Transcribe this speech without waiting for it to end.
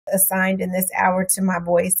assigned in this hour to my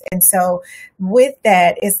voice. And so with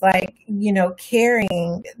that, it's like,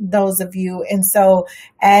 carrying those of you. And so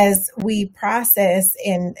as we process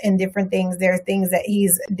in different things, there are things that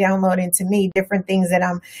he's downloading to me, different things that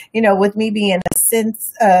I'm, with me being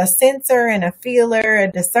a sensor and a feeler,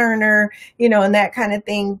 a discerner, and that kind of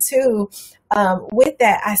thing too. With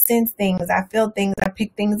that, I sense things, I feel things, I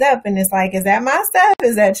pick things up, and it's like, is that my stuff?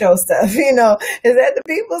 Is that your stuff? Is that the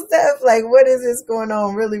people's stuff? Like, what is this going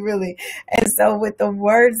on? Really, really. And so with the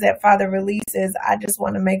words that Father releases, I just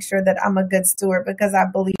want to make sure that I'm a good steward, because I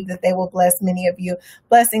believe that they will bless many of you.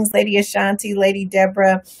 Blessings, Lady Ashanti, Lady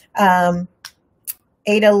Deborah,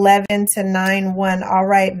 8:11 to 9:1. All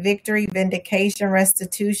right. Victory, vindication,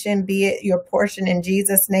 restitution, be it your portion in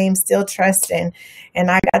Jesus' name, still trusting. And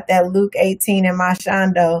I got that Luke 18 in my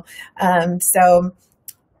shando. So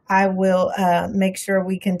I will make sure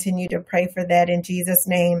we continue to pray for that in Jesus'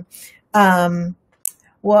 name.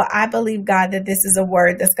 Well, I believe, God, that this is a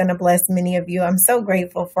word that's going to bless many of you. I'm so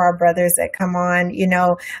grateful for our brothers that come on,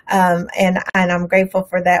 and I'm grateful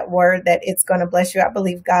for that word, that it's going to bless you. I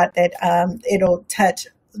believe, God, that it'll touch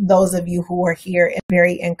those of you who are here, and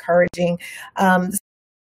very encouraging.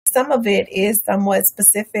 Some of it is somewhat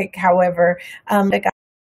specific, however,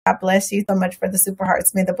 God bless you so much for the super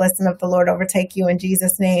hearts. May the blessing of the Lord overtake you in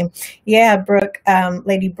Jesus' name. Yeah, Brooke,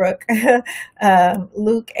 Lady Brooke,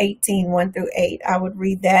 Luke 18, 1 through 8. I would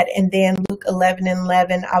read that. And then Luke 11 and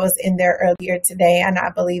 11. I was in there earlier today, and I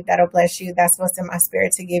believe that'll bless you. That's what's in my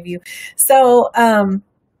spirit to give you. So,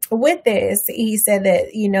 with this, he said that,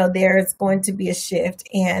 there's going to be a shift.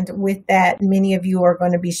 And with that, many of you are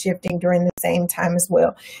going to be shifting during the same time as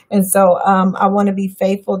well. And so I want to be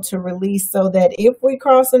faithful to release, so that if we're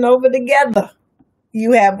crossing over together,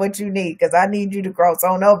 you have what you need, because I need you to cross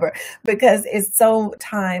on over, because it's so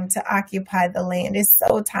time to occupy the land. It's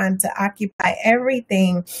so time to occupy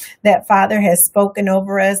everything that Father has spoken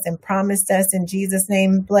over us and promised us in Jesus'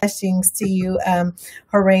 name. Blessings to you,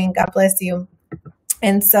 Horain. God bless you.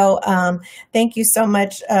 And so thank you so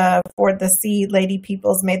much for the seed, Lady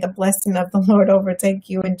Peoples. May the blessing of the Lord overtake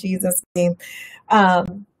you in Jesus' name.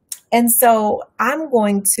 And so I'm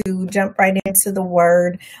going to jump right into the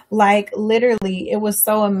word. Like, literally, it was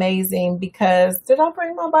so amazing, because did I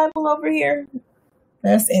bring my Bible over here?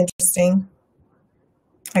 That's interesting.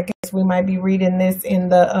 I guess we might be reading this in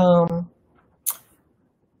the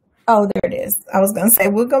oh, there it is. I was going to say,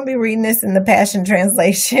 we're going to be reading this in the Passion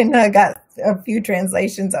Translation. I got a few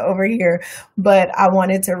translations over here, but I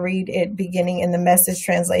wanted to read it beginning in the Message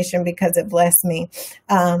translation, because it blessed me.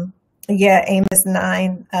 Amos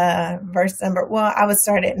 9, verse number, I would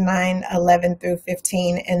start at 9:11 through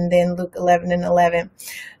 15, and then Luke 11 and 11.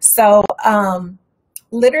 So,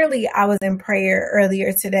 literally, I was in prayer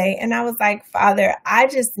earlier today, and I was like, Father, I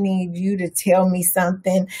just need you to tell me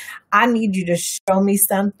something. I need you to show me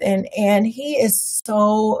something. And he is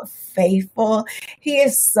so faithful. He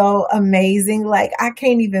is so amazing. Like, I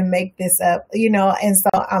can't even make this up, and so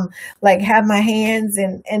I'm like, have my hands,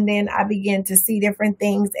 and then I began to see different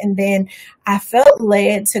things. And then I felt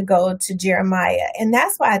led to go to JereMia. And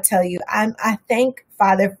that's why I tell you, I thank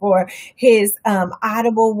Father for his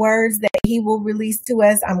audible words that he will release to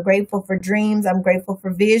us. I'm grateful for dreams. I'm grateful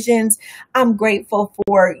for visions. I'm grateful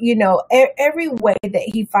for, every way that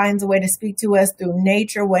he finds a way to speak to us through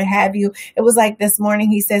nature, what have you. It was like this morning,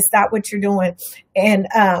 he said, stop what you're doing and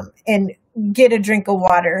get a drink of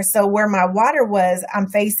water. So where my water was, I'm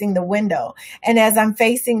facing the window. And as I'm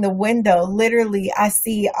facing the window, literally, I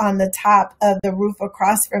see on the top of the roof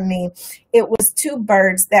across from me, it was two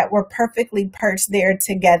birds that were perfectly perched there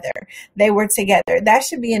together. They were together. That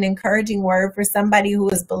should be an encouraging word for somebody who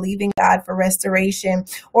is believing God for restoration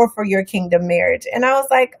or for your kingdom marriage. And I was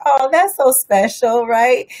like, oh, that's so special,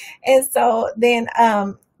 right? And so then,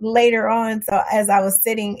 later on, so as I was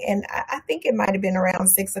sitting, and I think it might have been around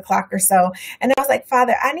 6 o'clock or so, and I was like,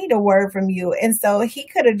 Father, I need a word from you. And so he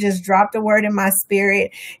could have just dropped a word in my spirit.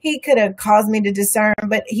 He could have caused me to discern,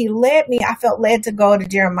 but he led me. I felt led to go to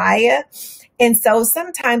JereMia. And so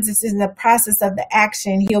sometimes it's in the process of the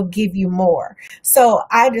action, he'll give you more. So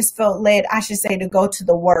I just felt led, I should say, to go to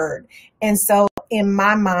the word. And so in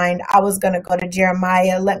my mind, I was going to go to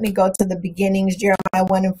JereMia. Let me go to the beginnings, Jeremiah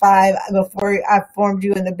 1 and 5. Before I formed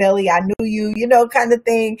you in the belly, I knew you, kind of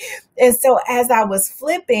thing. And so as I was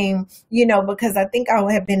flipping, because I think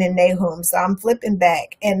I have been in Nahum, so I'm flipping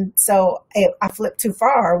back. And so I flipped too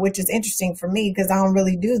far, which is interesting for me, because I don't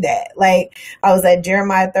really do that. Like, I was at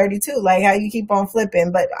Jeremiah 32, like how you keep on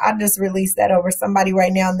flipping, but I just released that over somebody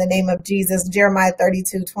right now in the name of Jesus. Jeremiah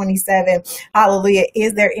 32:27. Hallelujah.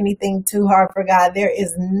 Is there anything too hard for God. There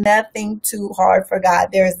is nothing too hard for God.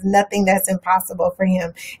 There is nothing that's impossible for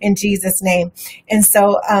him in Jesus' name. And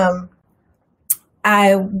so,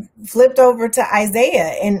 I flipped over to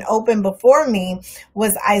Isaiah, and open before me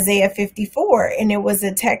was Isaiah 54, and it was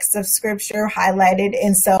a text of scripture highlighted.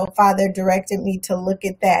 And so Father directed me to look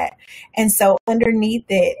at that. And so underneath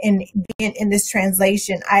it, and being in this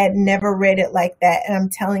translation, I had never read it like that. And I'm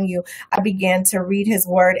telling you, I began to read his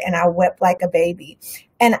word and I wept like a baby.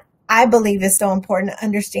 And I believe it's so important to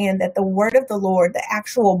understand that the word of the Lord, the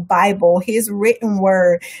actual Bible, his written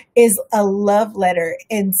word, is a love letter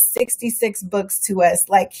in 66 books to us.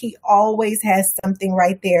 Like, he always has something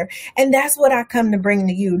right there. And that's what I come to bring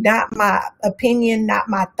to you. Not my opinion, not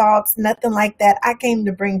my thoughts, nothing like that. I came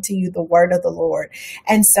to bring to you the word of the Lord.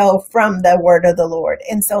 And so from the word of the Lord.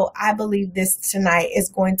 And so I believe this tonight is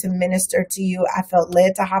going to minister to you. I felt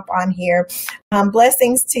led to hop on here.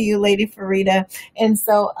 Blessings to you, Lady Farida. And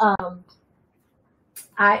so,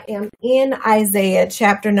 I am in Isaiah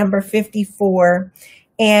chapter number 54,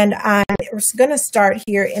 and I'm going to start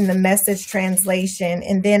here in the Message translation,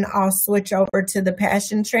 and then I'll switch over to the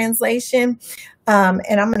Passion translation. And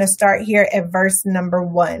I'm going to start here at verse number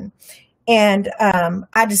 1. And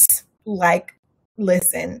I just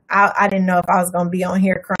listen, I didn't know if I was going to be on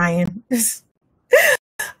here crying.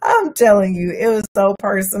 I'm telling you, it was so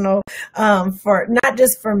personal, for not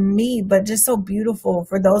just for me, but just so beautiful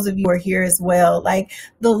for those of you who are here as well. Like,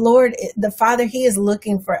 the Lord, the Father, he is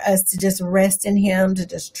looking for us to just rest in him, to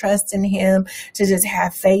just trust in him, to just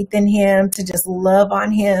have faith in him, to just love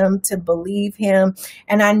on him, to believe him.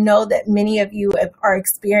 And I know that many of you are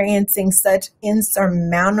experiencing such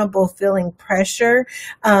insurmountable feeling pressure,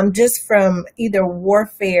 just from either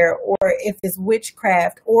warfare, or if it's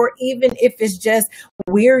witchcraft, or even if it's just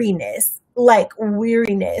weariness.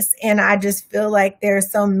 And I just feel like there are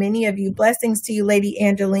so many of you, blessings to you, Lady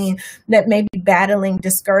Angeline, that may be battling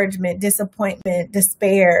discouragement, disappointment,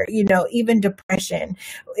 despair, even depression,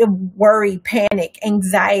 worry, panic,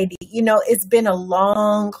 anxiety. It's been a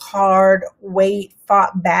long, hard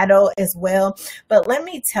fought battle as well. But let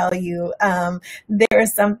me tell you, there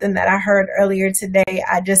is something that I heard earlier today.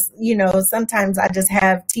 I just, sometimes I just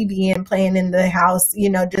have TBN playing in the house,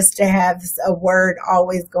 just to have a word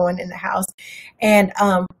always going in the house. And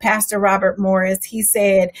Pastor Robert Morris, he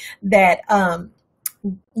said that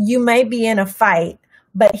you may be in a fight,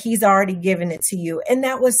 but he's already given it to you. And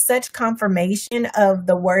that was such confirmation of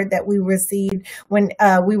the word that we received when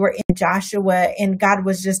we were in Joshua, and God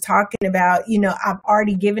was just talking about, I've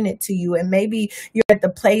already given it to you. And maybe you're at the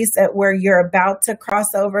place where you're about to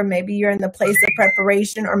cross over. Maybe you're in the place of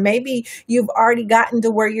preparation, or maybe you've already gotten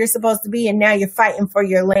to where you're supposed to be, and now you're fighting for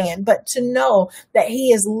your land. But to know that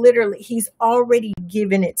he's already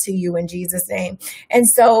given it to you in Jesus' name. And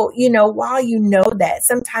so, while you know that,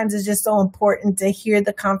 sometimes it's just so important to hear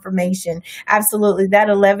the confirmation. Absolutely. That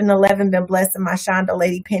 11:11 been blessed in my Shonda,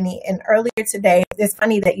 Lady Penny. And earlier today, it's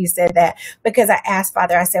funny that you said that, because I asked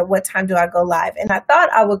Father, I said, what time do I go live? And I thought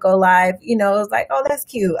I would go live. It was like, oh, that's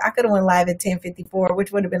cute. I could have went live at 10:54,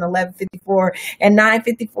 which would have been 11:54 and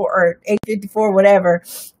 9:54 or 8:54, whatever,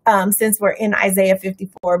 since we're in Isaiah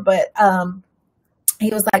 54. But, he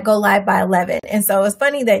was like, go live by 11. And so it's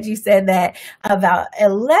funny that you said that about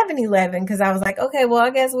 11:11, because I was like, okay, well, I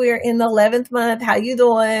guess we're in the 11th month. How you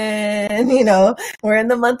doing? We're in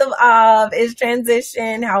the month of Av. It's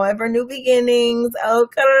transition, however, new beginnings.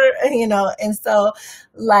 Okay, and so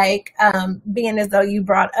being as though you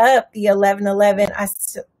brought up the 11:11,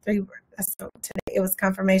 so today it was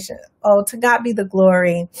confirmation. Oh, to God be the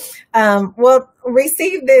glory. Well,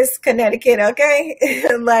 receive this, Connecticut, okay?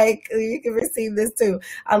 You can receive this too.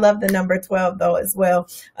 I love the number 12 though as well.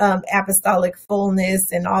 Apostolic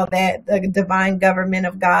fullness and all that, the divine government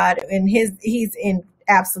of God, and he's in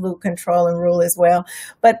absolute control and rule as well.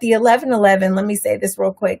 But the 11:11, let me say this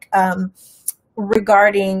real quick,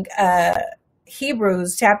 regarding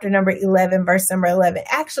Hebrews chapter number 11, verse number 11.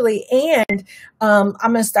 Actually, and I'm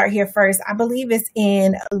going to start here first. I believe it's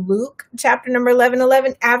in Luke chapter number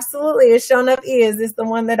 11:11. Absolutely. It shown up is. It's the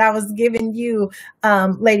one that I was giving you,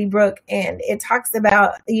 Lady Brooke. And it talks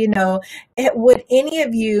about, would any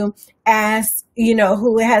of you ask,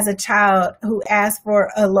 who has a child who asks for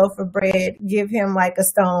a loaf of bread, give him like a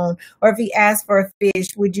stone? Or if he asks for a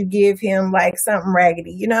fish, would you give him like something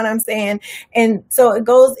raggedy? You know what I'm saying? And so it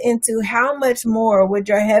goes into how much more would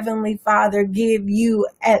your heavenly Father give you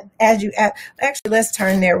as you ask. Actually, let's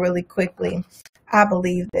turn there really quickly. I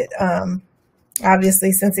believe that,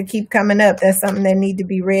 obviously, since it keep coming up, that's something that need to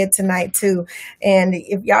be read tonight too. And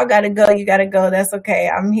if y'all got to go, you got to go. That's okay.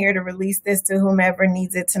 I'm here to release this to whomever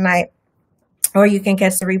needs it tonight. or you can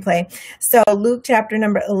catch the replay. So Luke chapter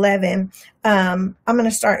number 11, I'm going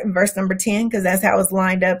to start in verse number 10 because that's how it's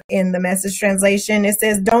lined up in the Message translation. It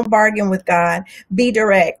says, don't bargain with God. Be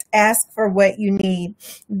direct. Ask for what you need.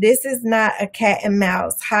 This is not a cat and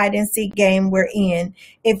mouse hide and seek game we're in.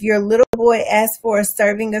 If your little boy asks for a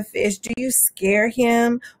serving of fish, do you scare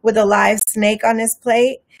him with a live snake on his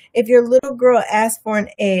plate? If your little girl asks for an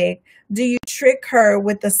egg, do you trick her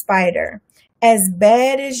with a spider? As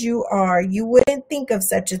bad as you are, you wouldn't think of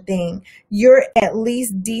such a thing. You're at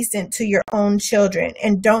least decent to your own children.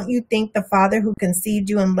 And don't you think the Father who conceived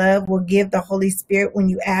you in love will give the Holy Spirit when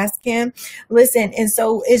you ask him? Listen, and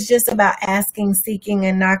so it's just about asking, seeking,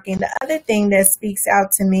 and knocking. The other thing that speaks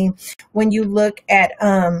out to me when you look at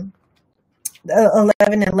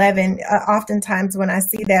 11:11, oftentimes when I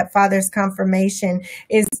see that, Father's confirmation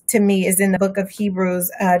is to me is in the book of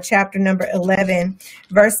Hebrews, chapter number 11,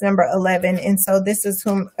 verse number 11. And so this is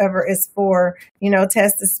whomever is for,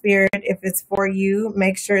 test the spirit. If it's for you,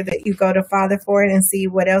 make sure that you go to Father for it and see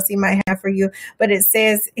what else he might have for you. But it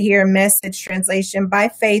says here, Message translation, by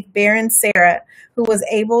faith, barren Sarah, who was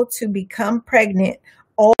able to become pregnant,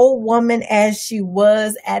 old woman as she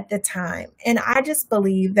was at the time. And I just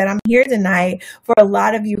believe that I'm here tonight for a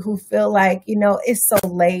lot of you who feel like, it's so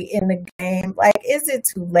late in the game. Like, is it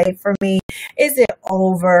too late for me? Is it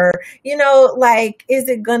over? Is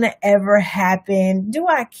it going to ever happen? Do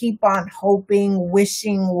I keep on hoping,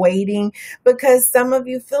 wishing, waiting? Because some of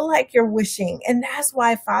you feel like you're wishing. And that's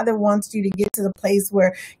why Father wants you to get to the place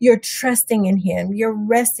where you're trusting in him. You're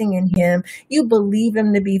resting in him. You believe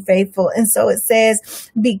him to be faithful. And so it says,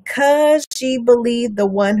 because she believed the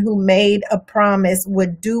one who made a promise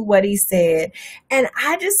would do what he said. And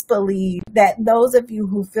I just believe that those of you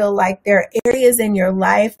who feel like there are areas in your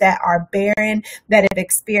life that are barren, that have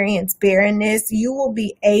experienced barrenness, you will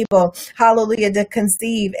be able, hallelujah, to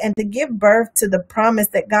conceive and to give birth to the promise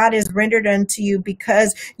that God has rendered unto you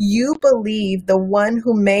because you believe the one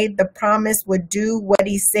who made the promise would do what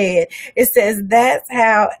he said. It says that's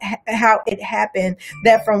how it happened,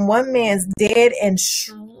 that from one man's dead and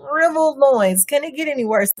shriveled loins. Can it get any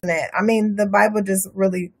worse than that? I mean, the Bible just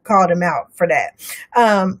really called him out for that.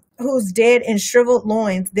 Who's dead and shriveled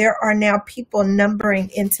loins, there are now people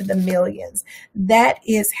numbering into the millions. That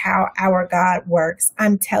is how our God works.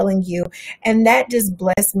 I'm telling you. And that just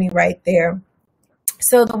blessed me right there.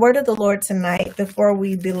 So the word of the Lord tonight, before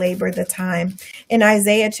we belabor the time, in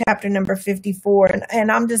Isaiah chapter number 54,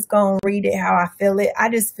 and I'm just going to read it how I feel it. I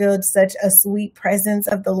just feel such a sweet presence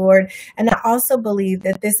of the Lord. And I also believe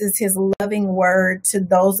that this is his loving word to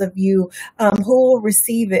those of you who will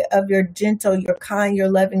receive it, of your gentle, your kind, your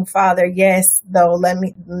loving Father. Yes, though,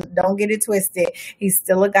 don't get it twisted. He's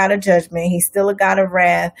still a God of judgment. He's still a God of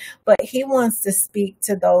wrath, but he wants to speak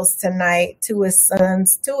to those tonight, to his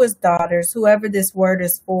sons, to his daughters, whoever this word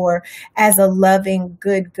is for, as a loving,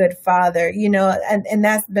 good Father, and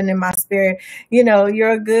that's been in my spirit.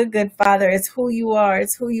 You're a good Father. It's who you are.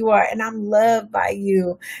 It's who you are. And I'm loved by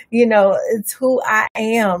you. It's who I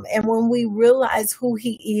am. And when we realize who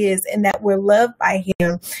he is and that we're loved by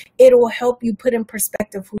him, it will help you put in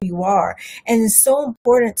perspective who you are. And it's so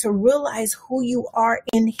important to realize who you are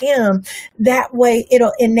in him. That way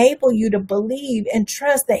it'll enable you to believe and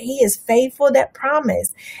trust that he is faithful, that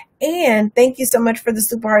promise. And thank you so much for the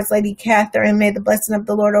super hearts, Lady Catherine. May the blessing of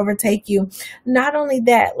the Lord overtake you. Not only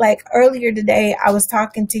that, like earlier today, I was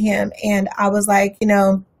talking to him and I was like,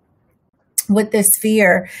 with this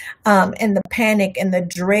fear and the panic and the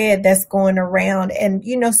dread that's going around. And,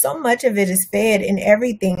 so much of it is fed in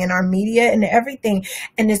everything, in our media and everything.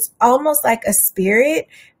 And it's almost like a spirit.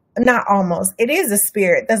 Not almost, it is a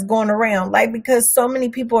spirit that's going around, because so many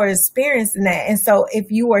people are experiencing that. And so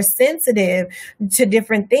if you are sensitive to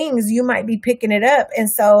different things, you might be picking it up.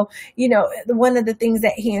 And so, one of the things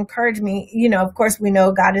that he encouraged me, of course, we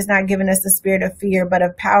know God has not given us the spirit of fear, but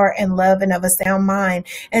of power and love and of a sound mind.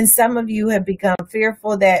 And some of you have become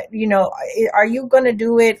fearful that, are you going to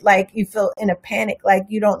do it? Like you feel in a panic, like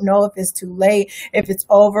you don't know if it's too late, if it's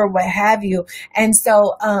over, what have you. And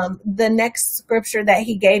so the next scripture that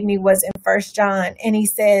he gave me was in 1 John, and he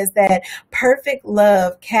says that perfect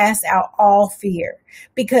love casts out all fear,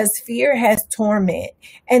 because fear has torment.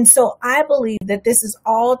 And so I believe that this is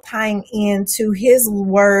all tying into his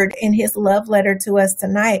word and his love letter to us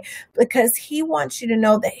tonight, because he wants you to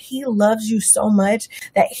know that he loves you so much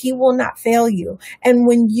that he will not fail you. And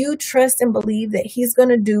when you trust and believe that he's going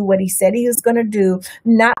to do what he said he is going to do,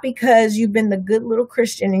 not because you've been the good little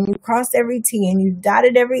Christian and you crossed every T and you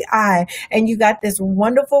dotted every I and you got this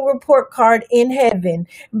wonderful report card in heaven,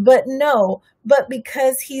 but no, but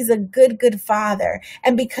because he's a good father,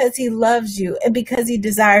 and because he loves you, and because he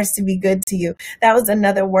desires to be good to you. That was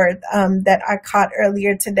another word that I caught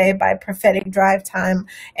earlier today by Prophetic Drive Time.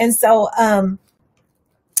 And so,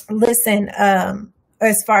 listen,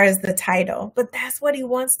 as far as the title, but that's what he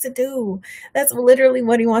wants to do. That's literally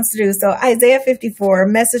what he wants to do. So Isaiah 54,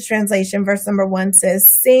 Message Translation, verse number 1 says,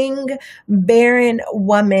 "Sing, barren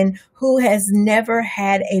woman who has never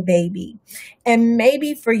had a baby." And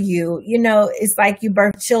maybe for you, it's like you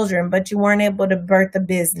birthed children, but you weren't able to birth a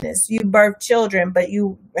business. You birthed children, but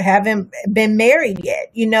you haven't been married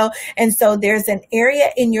yet, And so there's an area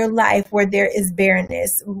in your life where there is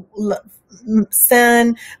barrenness.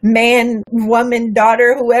 Son, man, woman,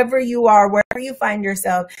 daughter, whoever you are, wherever you find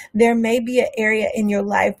yourself, there may be an area in your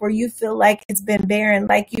life where you feel like it's been barren,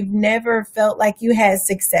 like you've never felt like you had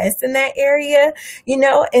success in that area,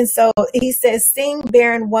 And so he says, "Sing,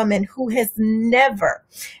 barren woman who has never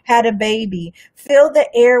had a baby. Fill the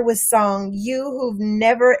air with song, you who've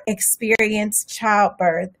never experienced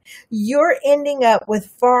childbirth. You're ending up with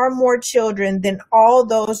far more children than all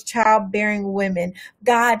those childbearing women.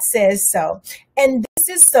 God says so." And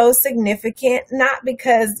this is so significant, not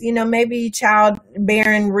because, maybe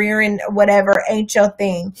childbearing, rearing, whatever ain't your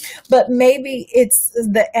thing, but maybe it's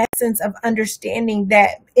the essence of understanding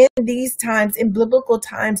that in these times, in biblical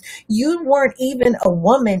times, you weren't even a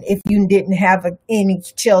woman if you didn't have any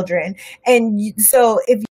children. And so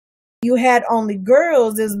if you had only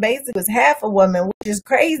girls, it was half a woman, which is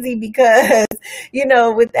crazy because,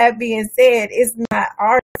 with that being said, it's not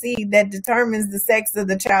our seed that determines the sex of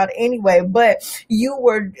the child anyway, but you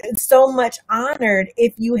were so much honored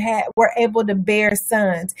if you were able to bear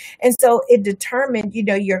sons. And so it determined,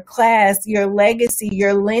 your class, your legacy,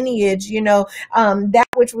 your lineage, that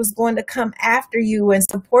which was going to come after you and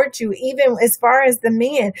support you, even as far as the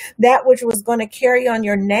men, that which was going to carry on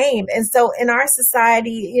your name. And so in our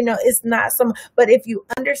society, it's not but if you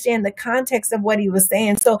understand the context of what he was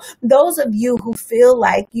saying, so those of you who feel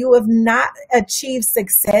like you have not achieved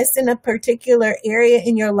success in a particular area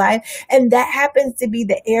in your life, and that happens to be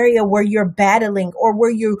the area where you're battling or where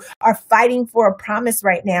you are fighting for a promise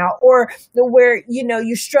right now, or where,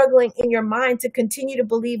 you're struggling in your mind to continue to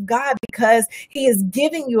believe God because he is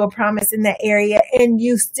giving you a promise in that area and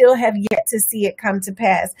you still have yet to see it come to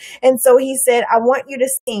pass. And so he said, "I want you to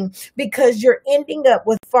sing because you're ending up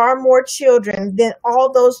with far more children than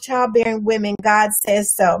all those childbearing women. God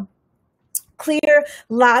says so. Clear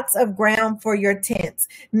lots of ground for your tents."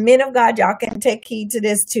 Men of God, y'all can take heed to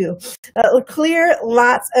this too. Clear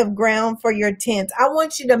lots of ground for your tents. I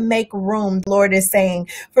want you to make room, the Lord is saying.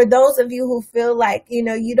 For those of you who feel like,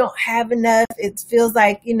 you don't have enough, it feels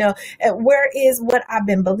like, where is what I've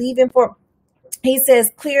been believing for? He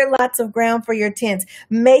says, clear lots of ground for your tents.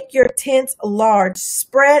 Make your tents large,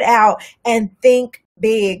 spread out, and think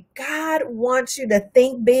big. God wants you to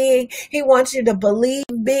think big. He wants you to believe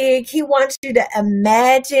big. He wants you to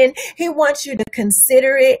imagine. He wants you to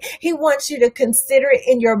consider it. He wants you to consider it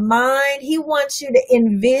in your mind. He wants you to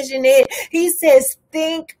envision it. He says,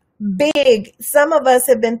 think big. Some of us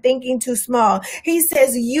have been thinking too small. He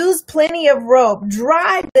says, use plenty of rope.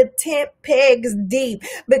 Drive the tent pegs deep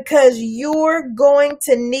because you're going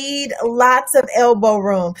to need lots of elbow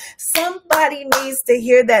room. Somebody needs to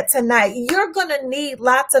hear that tonight. You're going to need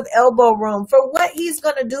lots of elbow room for what he's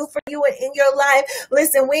going to do for you in your life.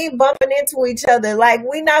 Listen, we ain't bumping into each other. Like,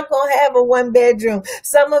 we're not going to have a one bedroom.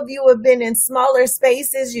 Some of you have been in smaller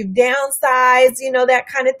spaces. You've downsized, that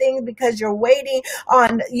kind of thing because you're waiting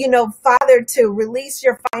on, Father to release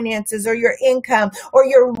your finances or your income, or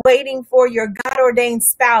you're waiting for your God-ordained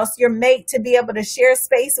spouse, your mate, to be able to share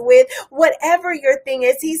space with. Whatever your thing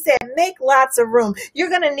is, he said, make lots of room. You're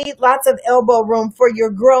going to need lots of elbow room for your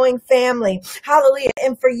growing family. Hallelujah.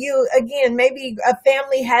 And for you, again, maybe a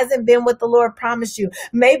family hasn't been what the Lord promised you.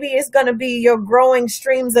 Maybe it's going to be your growing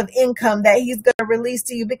streams of income that he's going to release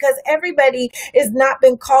to you, because everybody is not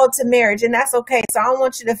been called to marriage, and that's okay. So I don't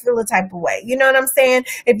want you to feel a type of way. You know what I'm saying?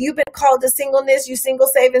 If you've been called to singleness, you single,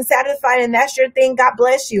 saved, and satisfied, and that's your thing, God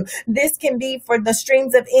bless you. This can be for the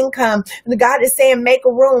streams of income. God is saying, make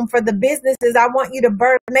room for the businesses I want you to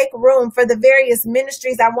birth. Make room for the various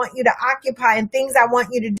ministries I want you to occupy and things I want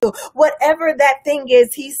you to do. Whatever that thing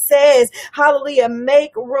is, he says, hallelujah,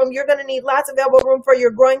 make room. You're going to need lots of elbow room for your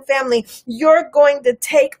growing family. You're going to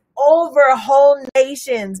take over whole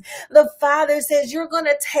nations. The Father says you're going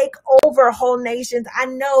to take over whole nations. I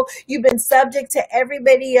know you've been subject to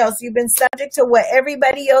everybody else. You've been subject to what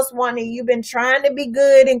everybody else wanted. You've been trying to be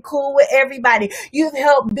good and cool with everybody. You've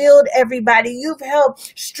helped build everybody. You've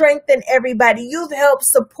helped strengthen everybody. You've helped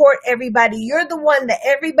support everybody. You're the one that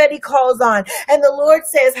everybody calls on. And the Lord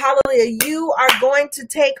says, hallelujah, you are going to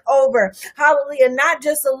take over. Hallelujah. Not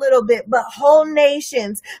just a little bit, but whole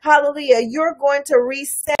nations. Hallelujah. You're going to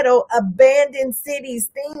resettle abandoned cities.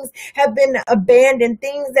 Things have been abandoned,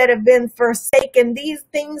 things that have been forsaken, these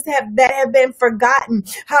things that have been forgotten.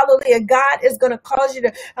 Hallelujah. God is going to cause you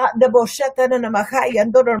to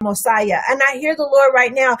and I hear the Lord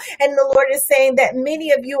right now, and the Lord is saying that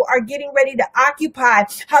many of you are getting ready to occupy,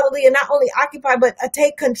 hallelujah, not only occupy, but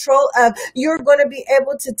take control of. You're going to be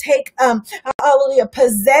able to take hallelujah,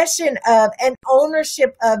 possession of and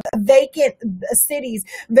ownership of vacant cities,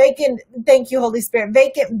 vacant, thank you, Holy Spirit,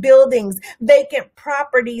 vacant buildings, vacant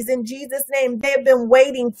properties. In Jesus' name, they've been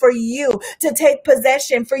waiting for you to take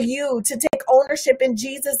possession, for you to take ownership in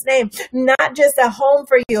Jesus' name, not just a home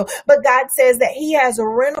for you, but God says that He has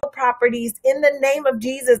rental properties in the name of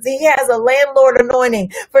Jesus. He has a landlord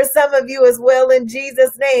anointing for some of you as well in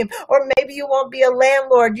Jesus' name. Or maybe you won't be a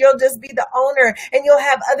landlord. You'll just be the owner and you'll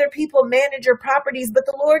have other people manage your properties. But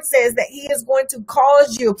the Lord says that He is going to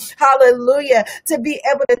cause you, hallelujah, to be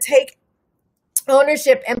able to take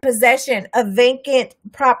ownership and possession of vacant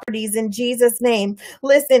properties in Jesus' name.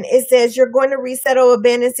 Listen, it says you're going to resettle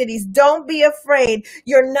abandoned cities. Don't be afraid.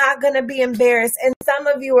 You're not going to be embarrassed. And some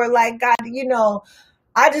of you are like, God,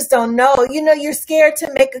 I just don't know. You're scared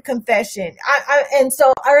to make a confession. And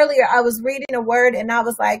so earlier I was reading a word and I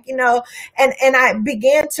was like, and I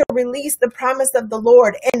began to release the promise of the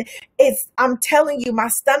Lord. And I'm telling you, my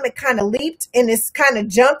stomach kind of leaped and it's kind of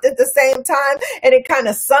jumped at the same time. And it kind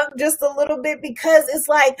of sunk just a little bit because it's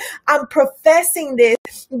like, I'm professing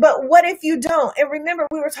this, but what if you don't? And remember,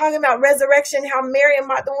 we were talking about resurrection, how Mary and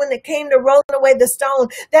Martha, when it came to rolling away the stone,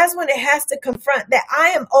 that's when it has to confront that I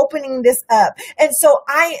am opening this up. And so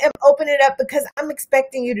I am opening it up because I'm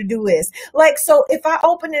expecting you to do this. Like, so if I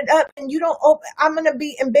open it up and you don't open, I'm going to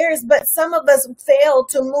be embarrassed. But some of us fail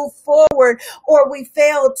to move forward, or we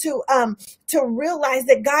fail to realize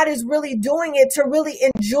that God is really doing it, to really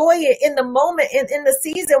enjoy it in the moment and in the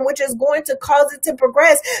season, which is going to cause it to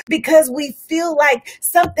progress because we feel like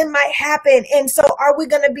something might happen. And so are we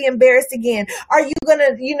going to be embarrassed again? Are you going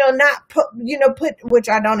to, not put, which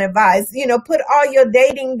I don't advise, put all your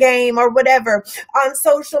dating game or whatever on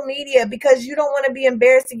social media because you don't want to be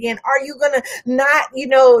embarrassed again? Are you going to not,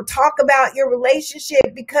 talk about your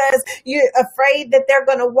relationship because you're afraid that they're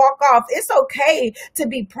going to walk off? It's okay to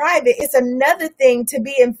be private. It's another thing to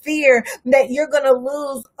be in fear that you're going to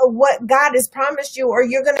lose what God has promised you, or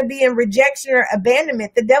you're going to be in rejection or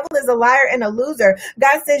abandonment. The devil is a liar and a loser.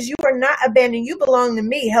 God says you are not abandoned. You belong to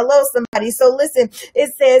me. Hello, somebody. So listen,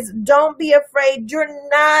 it says, don't be afraid. You're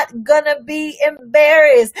not going to be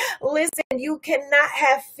embarrassed. Listen, you cannot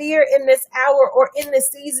have fear in this hour or in the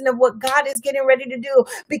season of what God is getting ready to do,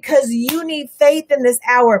 because you need faith in this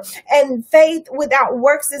hour, and faith without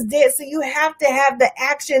works is dead. So you have to have the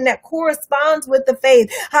action that corresponds with the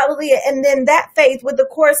faith. Hallelujah. And then that faith with the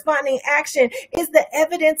corresponding action is the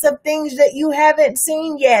evidence of things that you haven't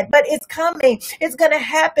seen yet, but it's coming. It's going to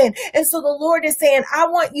happen. And so the Lord is saying, I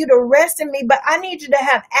want you to rest in me, but I need you to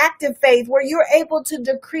have active faith where you're able to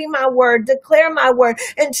decree my word, declare my word,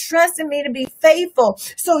 and trust in me to be faithful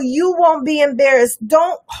so you won't be embarrassed.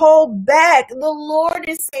 Don't hold back. The Lord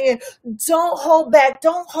is saying, don't hold back.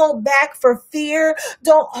 Don't hold back for fear.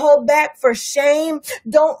 Don't hold back for shame.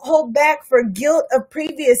 Don't hold back for guilt of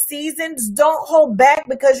previous seasons. Don't hold back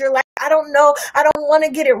because you're like, I don't know. I don't want to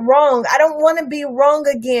get it wrong. I don't want to be wrong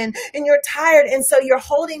again. And you're tired. And so you're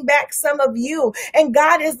holding back some of you. And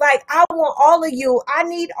God is like, I want all of you. I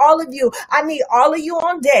need all of you. I need all of you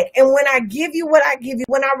on deck. And when I give you what I give you,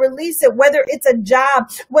 when I release it, whether it's a job,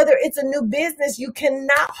 whether it's a new business, you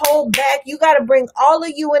cannot hold back. You got to bring all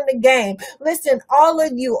of you in the game. Listen, all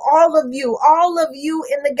of you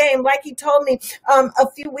in the game. Like he told me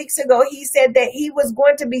a few weeks ago, he said that he was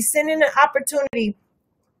going to be sending an opportunity.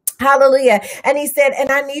 Hallelujah. And he said,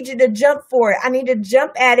 and I need you to jump for it. I need to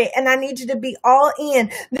jump at it. And I need you to be all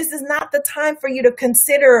in. This is not the time for you to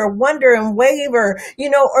consider or wonder and waver,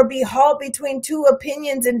 or be hauled between two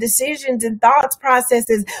opinions and decisions and thoughts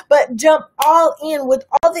processes, but jump all in with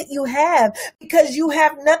all that you have, because you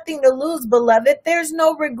have nothing to lose, beloved. There's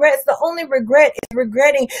no regrets. The only regret is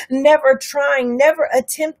regretting never trying, never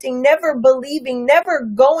attempting, never believing, never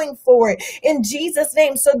going for it in Jesus'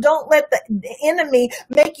 name. So don't let the enemy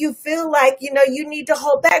make you you feel like, you need to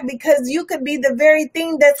hold back because you could be the very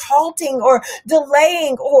thing that's halting or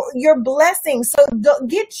delaying or your blessing. So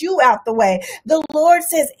get you out the way. The Lord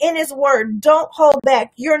says in his word, don't hold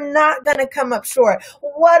back. You're not going to come up short.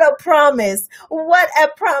 What a promise. What a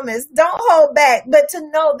promise. Don't hold back, but to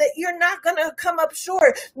know that you're not going to come up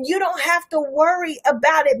short. You don't have to worry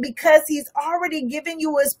about it because he's already given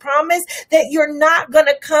you his promise that you're not going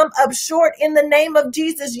to come up short in the name of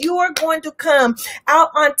Jesus. You are going to come out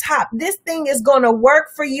on top. This thing is going to work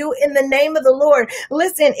for you in the name of the Lord.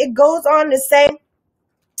 Listen, it goes on to say,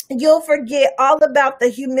 you'll forget all about the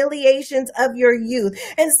humiliations of your youth.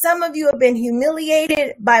 And some of you have been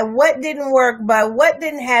humiliated by what didn't work, by what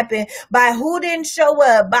didn't happen, by who didn't show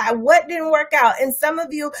up, by what didn't work out. And some of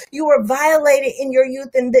you, you were violated in your youth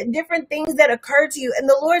and the different things that occurred to you. And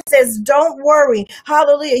the Lord says, don't worry.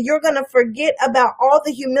 Hallelujah. You're going to forget about all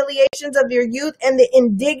the humiliations of your youth, and the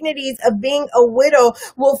indignities of being a widow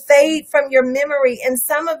will fade from your memory. And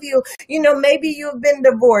some of you, maybe you've been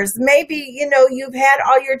divorced. Maybe, you've had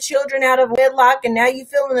all your children out of wedlock and now you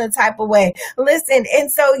feeling a type of way. Listen,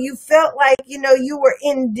 and so you felt like, you were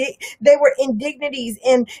they were indignities,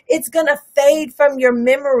 and it's going to fade from your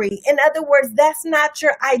memory. In other words, that's not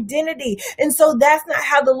your identity. And so that's not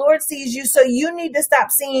how the Lord sees you. So you need to stop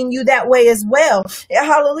seeing you that way as well.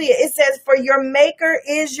 Hallelujah. It says, for your maker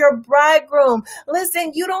is your bridegroom.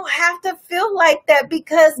 Listen, you don't have to feel like that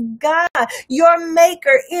because God, your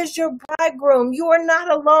maker, is your bridegroom. You are not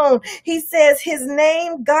alone. He says his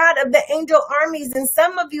name, God of the angel armies. And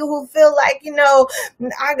some of you who feel like,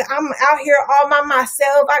 I'm out here all by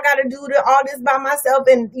myself. I got to do all this by myself.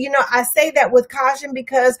 And, I say that with caution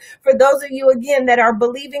because for those of you, again, that are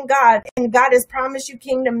believing God and God has promised you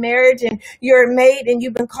kingdom marriage and you're made and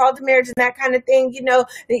you've been called to marriage and that kind of thing,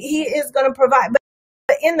 he is going to provide.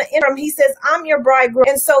 But in the interim, he says, I'm your bridegroom.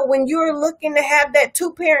 And so when you're looking to have that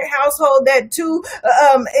 2-parent household, that 2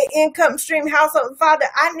 income stream household, Father,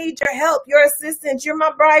 I need your help, your assistance. You're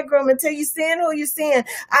my bridegroom. Until you sin who you sin,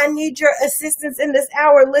 I need your assistance in this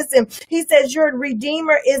hour. Listen, he says, your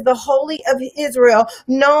Redeemer is the Holy of Israel,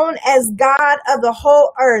 known as God of the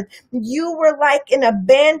whole earth. You were like an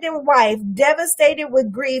abandoned wife, devastated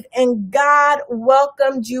with grief, and God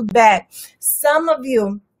welcomed you back. Some of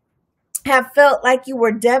you have felt like you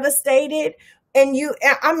were devastated. And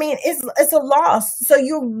it's a loss. So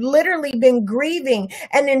you've literally been grieving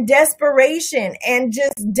and in desperation and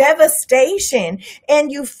just devastation.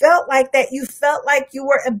 And you felt like that. You felt like you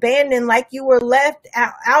were abandoned, like you were left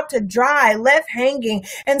out to dry, left hanging.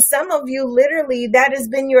 And some of you, literally, that has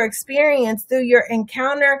been your experience through your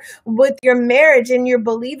encounter with your marriage, and you're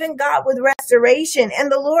believing God with restoration. And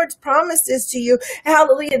the Lord's promises to you,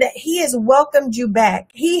 hallelujah, that he has welcomed you back.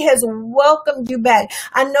 He has welcomed you back.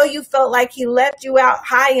 I know you felt like he left you out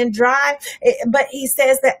high and dry, but he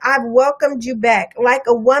says that I've welcomed you back like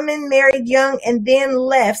a woman married young and then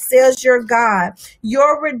left, says your God.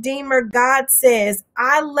 Your Redeemer, God says,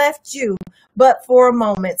 I left you but for a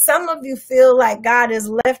moment. Some of you feel like God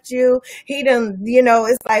has left you. He done,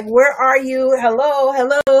 it's like, where are you? Hello,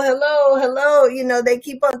 hello, hello, hello. They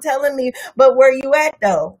keep on telling me, but where you at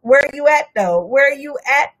though? Where you at though? Where you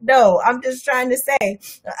at though? I'm just trying to say.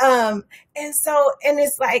 And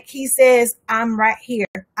it's like, he says, I'm right here.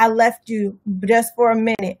 I left you just for a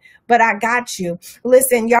minute, but I got you.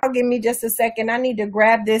 Listen, y'all give me just a second. I need to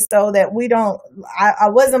grab this so that I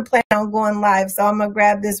wasn't planning on going live. So I'm going to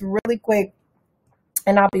grab this really quick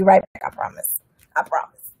and I'll be right back. I promise. I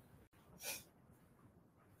promise.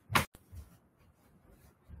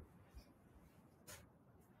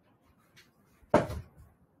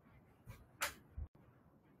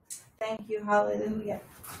 Thank you. Hallelujah.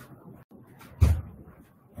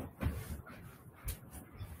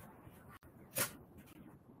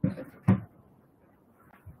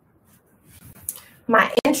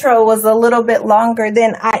 My intro was a little bit longer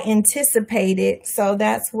than I anticipated, so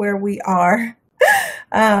that's where we are.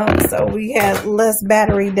 So we had less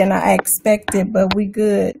battery than I expected, but we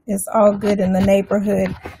good. It's all good in the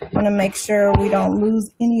neighborhood. I want to make sure we don't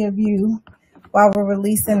lose any of you while we're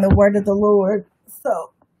releasing the word of the Lord.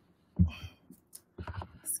 So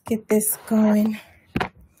let's get this going.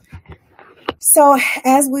 So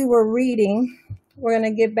as we were reading, we're going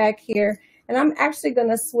to get back here. And I'm actually going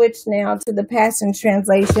to switch now to the Passion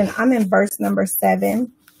Translation. I'm in verse number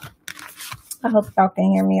 7. I hope y'all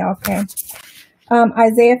can hear me okay.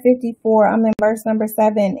 Isaiah 54, I'm in verse number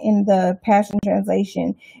 7 in the Passion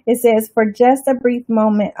Translation. It says, for just a brief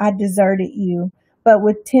moment I deserted you, but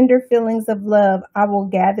with tender feelings of love, I will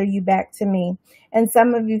gather you back to me. And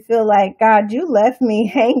some of you feel like, God, you left me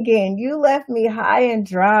hanging. You left me high and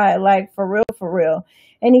dry, like for real, for real.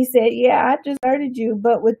 And he said, yeah, I deserted you,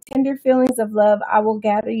 but with tender feelings of love, I will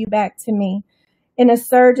gather you back to me. In a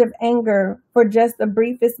surge of anger for just the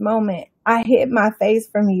briefest moment, I hid my face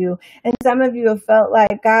from you. And some of you have felt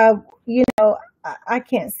like, God, I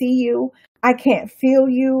can't see you. I can't feel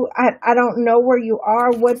you. I don't know where you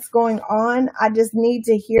are, what's going on. I just need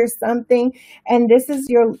to hear something. And this is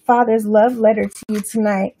your Father's love letter to you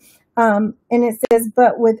tonight. And it says,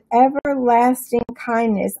 but with everlasting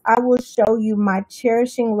kindness, I will show you my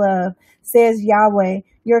cherishing love, says Yahweh,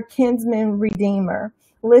 your kinsman redeemer.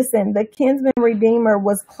 Listen, the kinsman redeemer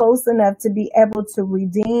was close enough to be able to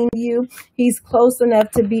redeem you. He's close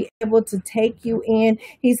enough to be able to take you in.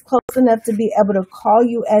 He's close enough to be able to call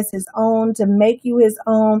you as his own, to make you his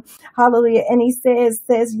own. Hallelujah. And he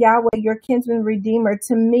says Yahweh, your kinsman redeemer,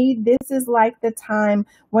 to me, this is like the time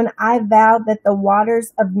when I vowed that the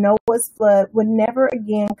waters of Noah's flood would never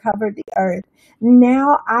again cover the earth.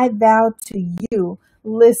 Now I vow to you.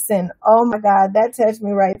 Listen, oh my God, that touched me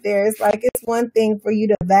right there. It's like it's one thing for you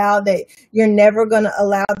to vow that you're never going to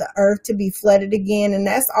allow the earth to be flooded again. And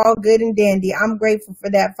that's all good and dandy. I'm grateful for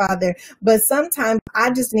that, Father. But sometimes I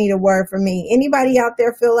just need a word from me. Anybody out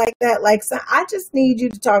there feel like that? Like, so I just need you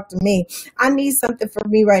to talk to me. I need something for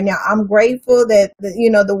me right now. I'm grateful that,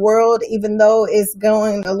 the world, even though it's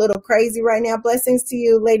going a little crazy right now, blessings to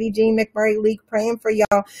you, Lady Jean McMurray Leak, praying for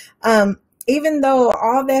y'all. Even though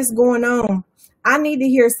all that's going on, I need to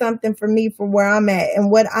hear something for me from where I'm at and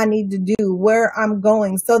what I need to do, where I'm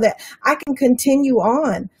going, so that I can continue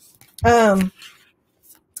on.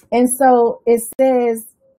 And so it says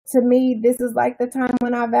to me, this is like the time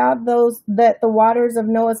when I vowed that the waters of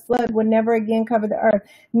Noah's flood would never again cover the earth.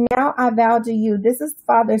 Now I vow to you, this is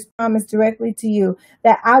Father's promise directly to you,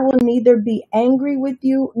 that I will neither be angry with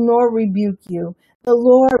you nor rebuke you. The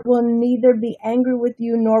Lord will neither be angry with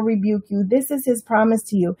you nor rebuke you. This is his promise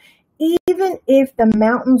to you. Even if the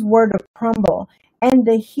mountains were to crumble and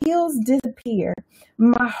the hills disappear,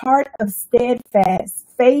 my heart of steadfast,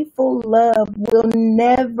 faithful love will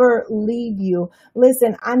never leave you.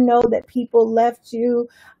 Listen, I know that people left you.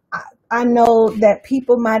 I know that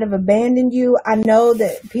people might have abandoned you. I know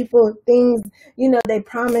that things, they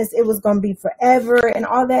promised it was going to be forever and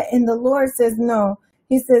all that. And the Lord says, no.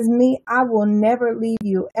 He says, I will never leave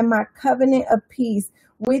you. And my covenant of peace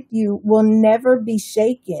with you will never be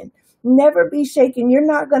shaken. Never be shaken. You're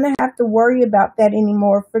not going to have to worry about that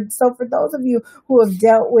anymore. So for those of you who have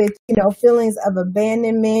dealt with, feelings of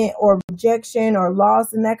abandonment or rejection or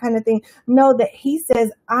loss and that kind of thing, know that he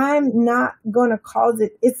says, I'm not going to cause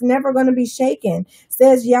it. It's never going to be shaken,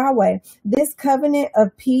 says Yahweh. This covenant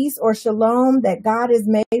of peace or shalom that God has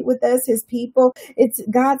made with us, his people, it's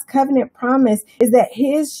God's covenant promise is that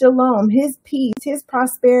his shalom, his peace, his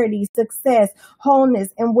prosperity, success, wholeness,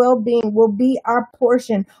 and well-being will be our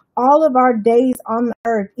portion all of our days on the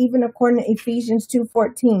earth, even according to Ephesians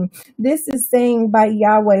 2:14. This is saying by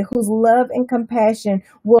Yahweh, whose love and compassion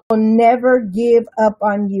will never give up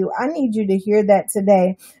on you. I need you to hear that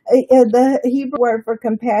today. The Hebrew word for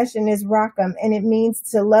compassion is rakam, and it means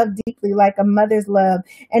to love deeply like a mother's love.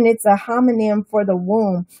 And it's a homonym for the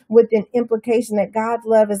womb, with an implication that God's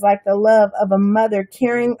love is like the love of a mother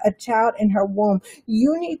carrying a child in her womb.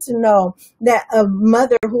 You need to know that a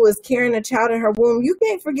mother who is carrying a child in her womb, you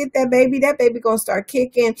can't forget that baby. That baby gonna start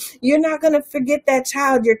kicking. You're not gonna forget that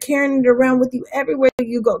child. You're carrying it around with you everywhere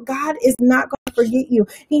you go. God is not gonna forget you.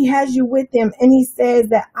 He has you with him, and he says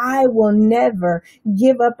that I will never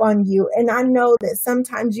give up on you. And I know that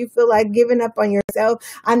sometimes you feel like giving up on yourself.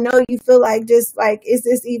 I know you feel like, just like, is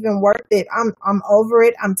this even worth it? I'm over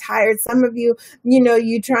it. I'm tired. Some of you,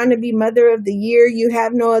 you're trying to be mother of the year. You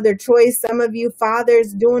have no other choice. Some of you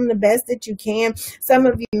fathers doing the best that you can. Some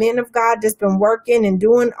of you men of God just been working and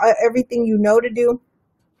doing everything you know to do.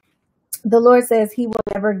 The Lord says he will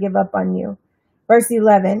never give up on you. Verse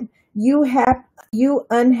 11, you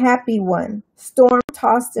unhappy one, storm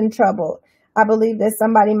tossed and troubled. I believe that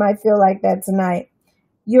somebody might feel like that tonight.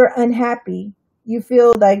 You're unhappy. You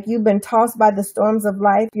feel like you've been tossed by the storms of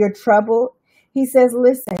life. You're troubled. He says,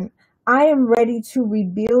 listen, I am ready to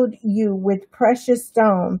rebuild you with precious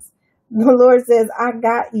stones. The Lord says, I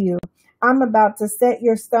got you. I'm about to set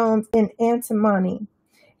your stones in antimony.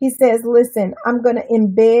 He says, listen, I'm going to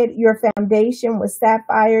embed your foundation with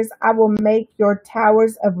sapphires. I will make your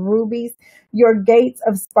towers of rubies, your gates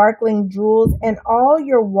of sparkling jewels, and all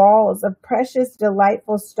your walls of precious,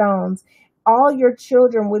 delightful stones. All your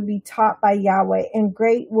children will be taught by Yahweh, and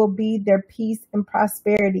great will be their peace and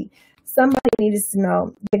prosperity. Somebody needs to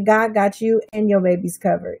know that God got you and your babies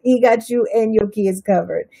covered. He got you and your kids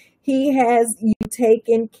covered. He has you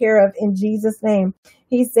taken care of in Jesus' name.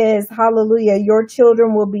 He says, hallelujah, your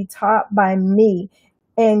children will be taught by me,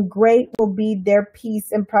 and great will be their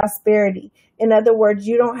peace and prosperity. In other words,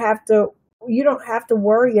 you don't have to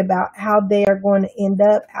worry about how they are going to end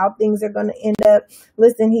up, how things are going to end up.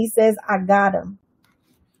 Listen, he says, I got them.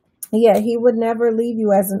 Yeah, he would never leave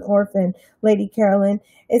you as an orphan, Lady Carolyn.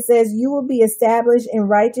 It says, you will be established in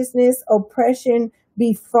righteousness, oppression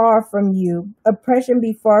be far from you, oppression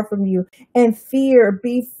be far from you, and fear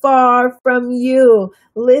be far from you.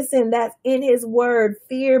 Listen, that's in his word.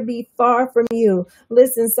 Fear be far from you.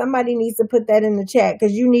 Listen, somebody needs to put that in the chat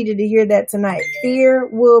because you needed to hear that tonight. Fear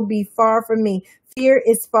will be far from me. Fear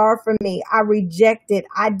is far from me. I reject it.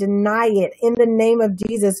 I deny it. In the name of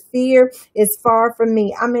Jesus, fear is far from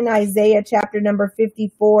me. I'm in Isaiah chapter number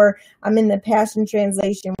 54. I'm in the Passion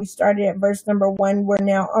Translation. We started at verse number 1. We're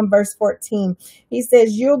now on verse 14. He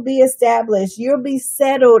says, you'll be established. You'll be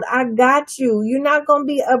settled. I got you. You're not going to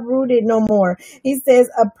be uprooted no more. He says,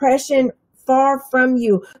 oppression far from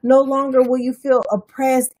you. No longer will you feel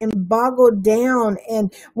oppressed and boggled down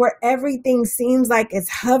and where everything seems like it's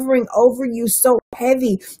hovering over you so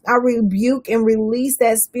heavy. I rebuke and release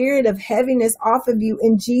that spirit of heaviness off of you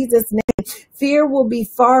in Jesus' name. Fear will be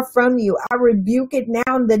far from you. I rebuke it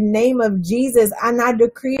now in the name of Jesus. And I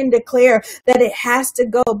decree and declare that it has to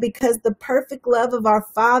go because the perfect love of our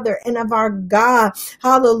Father and of our God,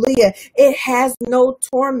 hallelujah, it has no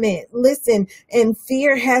torment. Listen, and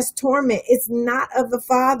fear has torment. It's not of the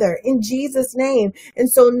Father in Jesus' name.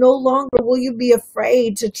 And so no longer will you be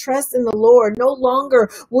afraid to trust in the Lord. No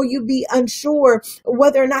longer will you be unsure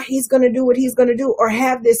whether or not he's going to do what he's going to do or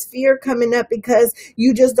have this fear coming up because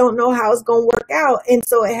you just don't know how it's going to work out. And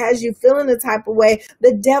so it has you feeling the type of way.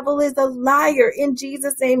 The devil is a liar in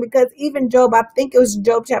Jesus' name, because even Job, I think it was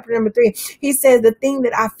Job chapter number 3, he says, the thing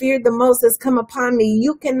that I feared the most has come upon me.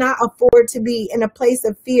 You cannot afford to be in a place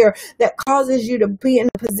of fear that causes you to be in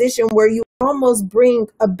a position where you almost bring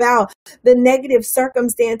about the negative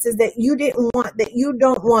circumstances that you didn't want, that you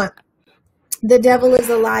don't want. The devil is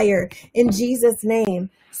a liar in Jesus' name.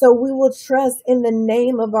 So we will trust in the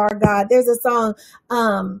name of our God. There's a song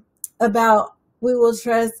about we will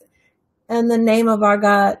trust in the name of our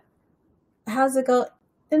God. How's it go?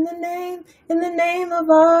 In the name of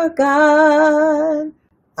our God.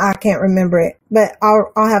 I can't remember it, but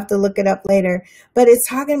I'll have to look it up later. But it's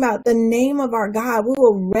talking about the name of our God. We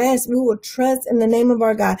will rest. We will trust in the name of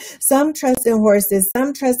our God. Some trust in horses,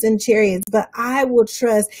 some trust in chariots, but I will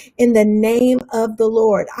trust in the name of the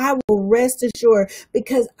Lord. I will rest assured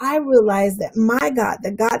because I realize that my God,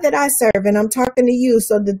 the God that I serve, and I'm talking to you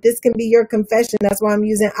so that this can be your confession. That's why I'm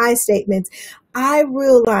using I statements. I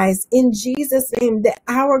realize in Jesus' name that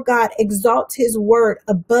our God exalts his word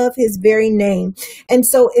above his very name. And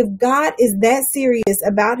so if God is that serious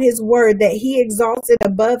about his word, that he exalts it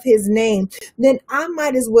above his name, then I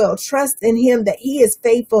might as well trust in him that he is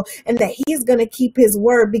faithful and that he is going to keep his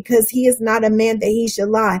word, because he is not a man that he should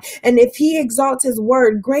lie. And if he exalts his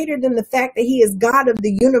word greater than the fact that he is God of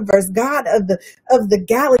the universe, God of the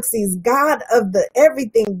galaxies, God of the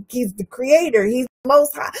everything, he's the creator, he's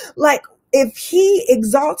most high. Like, if he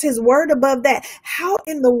exalts his word above that, how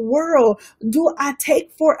in the world do I take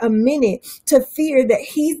for a minute to fear that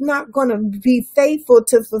he's not going to be faithful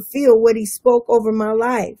to fulfill what he spoke over my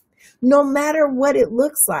life? No matter what it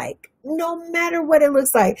looks like. No matter what it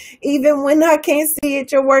looks like, even when I can't see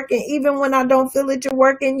it, you're working. Even when I don't feel it, you're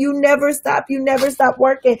working. You never stop. You never stop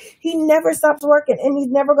working. He never stops working, and he's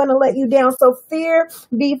never going to let you down. So fear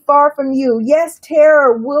be far from you. Yes,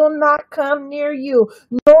 terror will not come near you,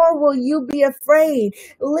 nor will you be afraid.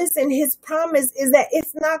 Listen, his promise is that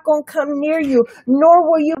it's not going to come near you, nor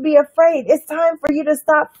will you be afraid. It's time for you to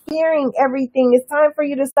stop fearing everything. It's time for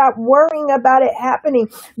you to stop worrying about it happening,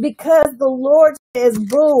 because the Lord says,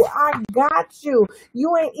 boo, I got you.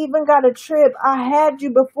 You ain't even got a trip. I had you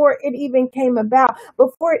before it even came about,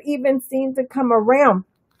 before it even seemed to come around.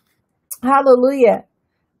 Hallelujah.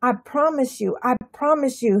 I promise you,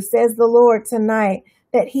 says the Lord tonight,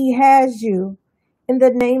 that he has you in the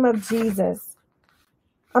name of Jesus.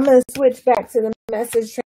 I'm going to switch back to the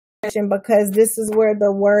Message translation because this is where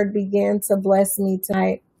the word began to bless me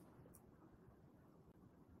tonight.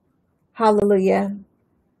 Hallelujah.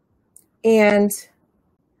 And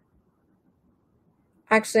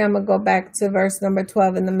actually, I'm going to go back to verse number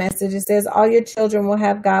 12 in the Message. It says, all your children will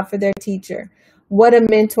have God for their teacher. What a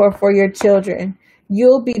mentor for your children.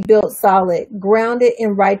 You'll be built solid, grounded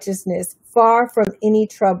in righteousness, far from any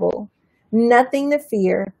trouble. Nothing to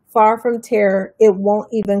fear, far from terror. It won't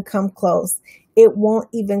even come close. it won't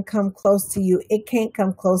even come close to you. It can't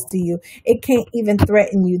come close to you. It can't even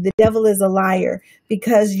threaten you. The devil is a liar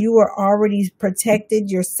because you are already protected.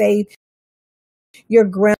 You're safe. You're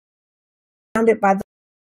grounded by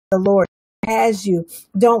the Lord. Has you.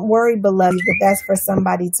 Don't worry, beloved, that that's for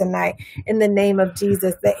somebody tonight. In the name of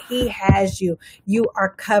Jesus, that he has you. You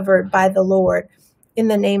are covered by the Lord. In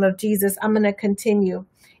the name of Jesus, I'm going to continue.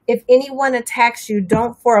 If anyone attacks you,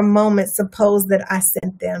 don't for a moment suppose that I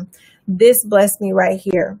sent them. This blessed me right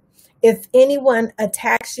here. If anyone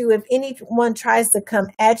attacks you, if anyone tries to come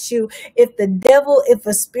at you, if the devil, if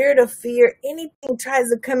a spirit of fear, anything tries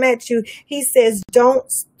to come at you, he says,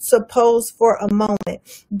 don't suppose for a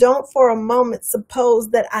moment. Don't for a moment suppose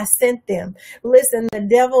that I sent them. Listen, the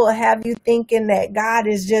devil will have you thinking that God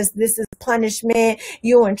is just, this is punishment.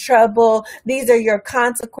 You in trouble. These are your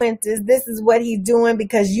consequences. This is what he's doing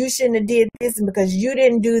because you shouldn't have did this and because you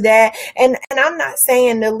didn't do that. And I'm not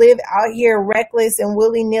saying to live out here reckless and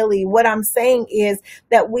willy-nilly. What I'm saying is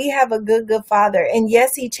that we have a good father. And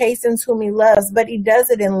yes, he chastens whom he loves, but he does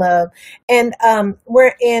it in love. And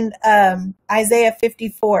we're in Isaiah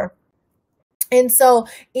 54. And so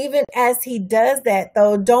even as he does that,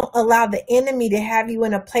 though, don't allow the enemy to have you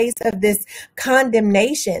in a place of this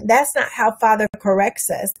condemnation. That's not how Father corrects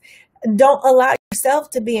us. Don't allow yourself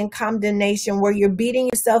to be in condemnation where you're beating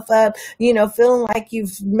yourself up, feeling like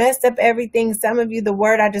you've messed up everything. Some of you, the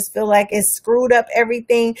word I just feel like is screwed up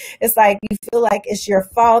everything. It's like you feel like it's your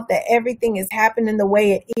fault that everything is happening the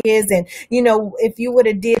way it is. And, if you would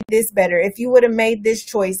have did this better, if you would have made this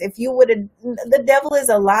choice, the devil is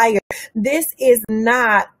a liar. This is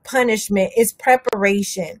not punishment. It's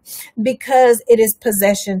preparation because it is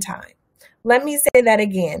possession time. Let me say that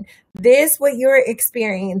again. This, what you're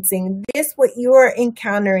experiencing, this, what you're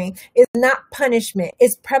encountering is not punishment.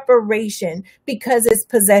 It's preparation because it's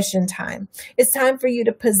possession time. It's time for you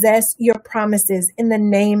to possess your promises in the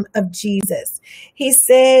name of Jesus. He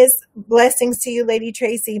says, blessings to you, Lady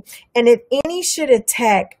Tracy. And if any should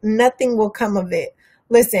attack, nothing will come of it.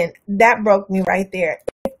 Listen, that broke me right there.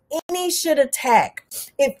 Any should attack.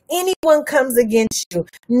 If anyone comes against you,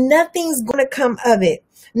 nothing's going to come of it.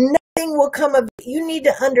 Nothing will come of it. You need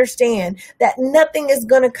to understand that nothing is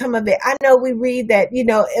going to come of it. I know we read that,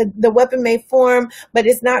 the weapon may form, but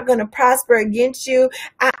it's not going to prosper against you.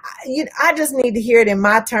 I just need to hear it in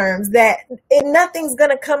my terms that nothing's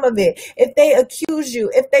going to come of it. If they accuse you,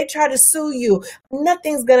 if they try to sue you,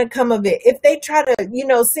 nothing's going to come of it. If they try to,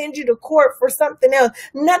 send you to court for something else,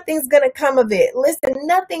 nothing's going to come of it. Listen,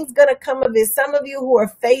 nothing's going to come of it. Some of you who are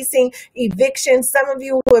facing eviction, some of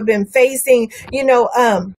you who have been facing,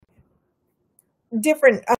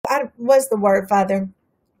 different, what's the word, Father?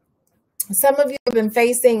 Some of you have been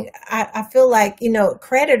facing, I feel like,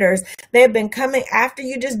 creditors. They have been coming after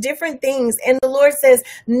you, just different things. And the Lord says,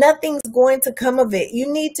 nothing's going to come of it.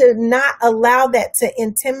 You need to not allow that to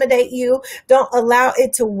intimidate you. Don't allow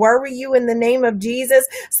it to worry you in the name of Jesus.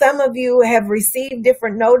 Some of you have received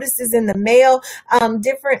different notices in the mail,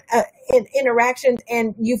 different interactions,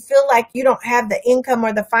 and you feel like you don't have the income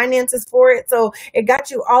or the finances for it. So it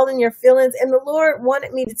got you all in your feelings. And the Lord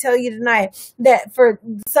wanted me to tell you tonight that for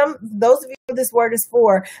those of you who this word is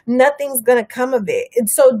for, nothing's going to come of it. And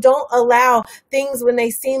so don't allow things when they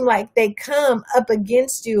seem like they come up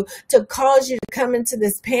against you to cause you to come into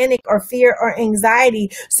this panic or fear or anxiety.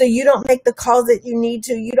 So you don't make the calls that you need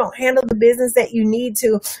to. You don't handle the business that you need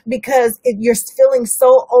to because you're feeling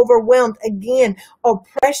so overwhelmed. Again,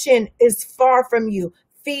 oppression is far from you.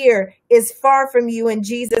 Fear is far from you in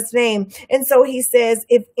Jesus' name. And so he says,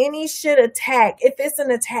 if any should attack, if it's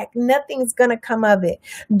an attack, nothing's going to come of it.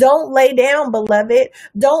 Don't lay down, beloved.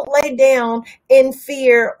 Don't lay down in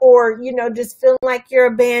fear or, just feeling like you're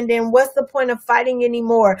abandoned. What's the point of fighting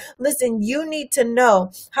anymore? Listen, you need to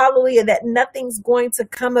know, hallelujah, that nothing's going to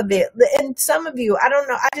come of it. And some of you, I don't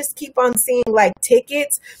know, I just keep on seeing like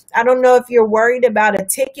tickets. I don't know if you're worried about a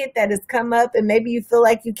ticket that has come up and maybe you feel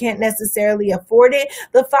like you can't necessarily afford it.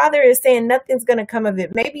 The Father is saying nothing's going to come of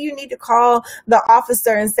it. Maybe you need to call the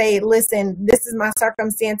officer and say, listen, this is my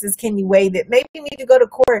circumstances. Can you waive it? Maybe you need to go to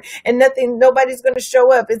court and nobody's going to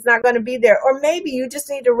show up. It's not going to be there. Or maybe you just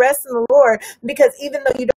need to rest in the Lord because even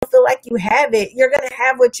though you don't feel like you have it, you're going to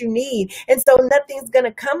have what you need. And so nothing's going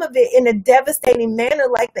to come of it in a devastating manner,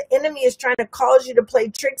 like the enemy is trying to cause you to play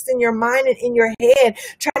tricks in your mind and in your head,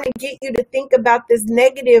 trying to get you to think about this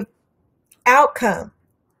negative outcome.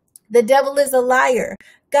 The devil is a liar.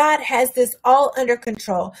 God has this all under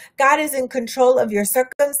control. God is in control of your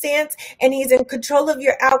circumstance, and he's in control of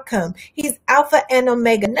your outcome. He's Alpha and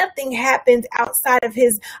Omega. Nothing happens outside of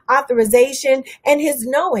his authorization and his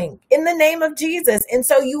knowing, in the name of Jesus. And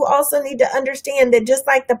so you also need to understand that just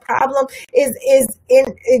like the problem is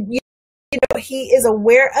he is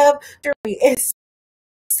aware of, it's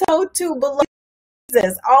so too below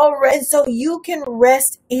Jesus already, so you can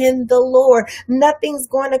rest in the Lord. Nothing's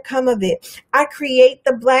going to come of it. I create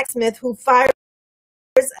the blacksmith who fires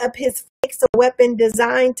up his flakes, a weapon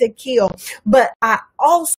designed to kill, but I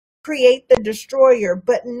also create the destroyer.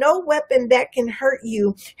 But no weapon that can hurt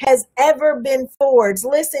you has ever been forged.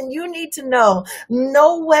 Listen, you need to know,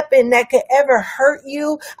 no weapon that could ever hurt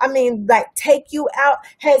you, like take you out,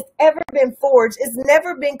 has ever been forged. It's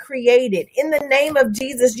never been created. In the name of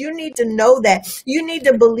Jesus, you need to know that. You need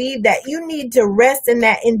to believe that. You need to rest in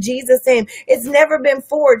that, in Jesus' name. It's never been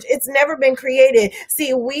forged. It's never been created.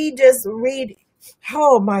 See, we just read.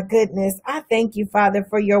 Oh my goodness. I thank you, Father,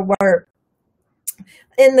 for your word.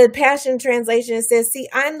 In the Passion Translation, it says, see,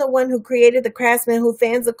 I'm the one who created the craftsman who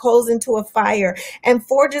fans the coals into a fire and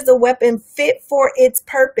forges a weapon fit for its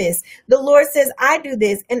purpose. The Lord says, I do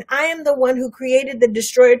this, and I am the one who created the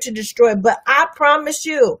destroyer to destroy. But I promise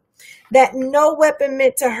you that no weapon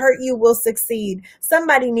meant to hurt you will succeed.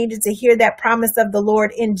 Somebody needed to hear that promise of the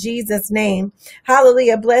Lord in Jesus' name.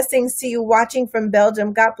 Hallelujah. Blessings to you watching from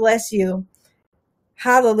Belgium. God bless you.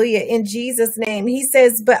 Hallelujah. In Jesus' name. He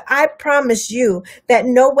says, but I promise you that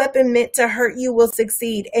no weapon meant to hurt you will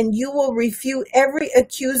succeed, and you will refute every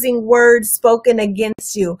accusing word spoken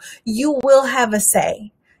against you. You will have a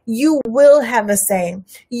say. You will have a say.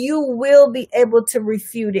 You will be able to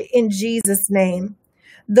refute it in Jesus' name.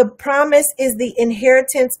 The promise is the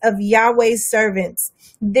inheritance of Yahweh's servants.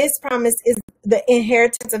 This promise is the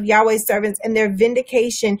inheritance of Yahweh's servants, and their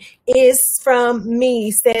vindication is from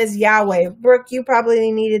me, says Yahweh. Brooke, you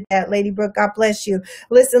probably needed that, Lady Brooke. God bless you.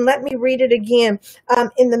 Listen, let me read it again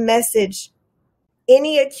in the Message.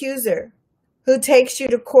 Any accuser who takes you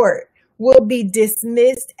to court will be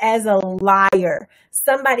dismissed as a liar.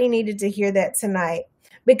 Somebody needed to hear that tonight,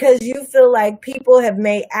 because you feel like people have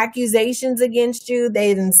made accusations against you.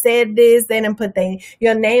 They done said this. They done put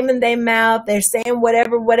your name in their mouth. They're saying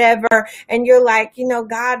whatever. And you're like,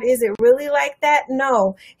 God, is it really like that?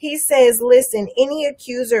 No. He says, listen, any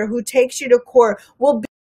accuser who takes you to court will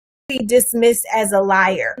be dismissed as a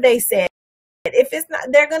liar. They said, if it's not,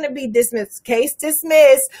 they're going to be dismissed. Case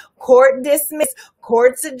dismissed, court dismissed,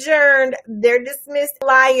 court's adjourned. They're dismissed,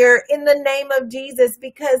 liar, in the name of Jesus,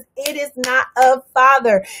 because it is not of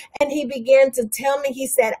Father. And he began to tell me, he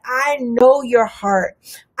said, I know your heart.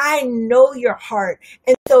 I know your heart.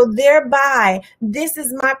 And so thereby, this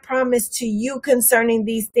is my promise to you concerning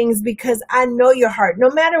these things, because I know your heart. No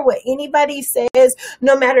matter what anybody says,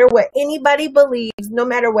 no matter what anybody believes, no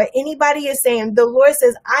matter what anybody is saying, the Lord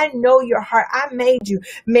says, I know your heart. I made you.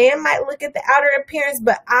 Man might look at the outer appearance,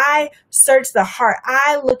 but I search the heart.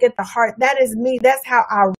 I look at the heart. That is me. That's how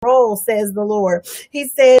I roll, says the Lord. He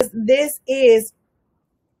says, this is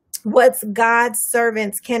what God's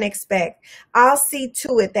servants can expect. I'll see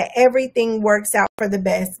to it that everything works out for the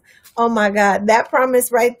best. Oh my God, that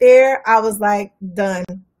promise right there, I was like, done.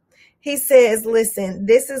 He says, listen,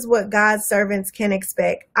 this is what God's servants can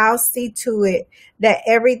expect. I'll see to it that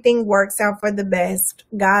everything works out for the best.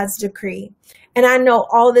 God's decree. And I know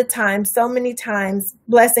all the time, so many times,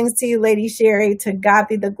 blessings to you, Lady Sherry, to God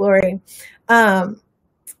be the glory.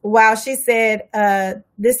 Wow, she said,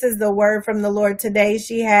 this is the word from the Lord today.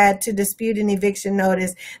 She had to dispute an eviction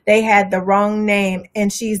notice. They had the wrong name,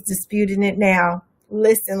 and she's disputing it now.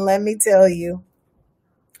 Listen, let me tell you,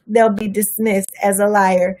 they'll be dismissed as a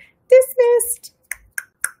liar. Dismissed.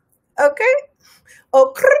 Okay?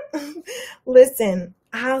 Okay. Listen,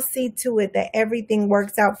 I'll see to it that everything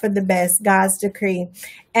works out for the best. God's decree.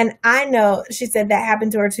 And I know, she said that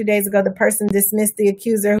happened to her 2 days ago. The person dismissed the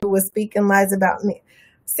accuser who was speaking lies about me.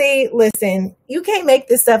 See, listen, you can't make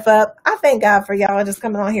this stuff up. I thank God for y'all just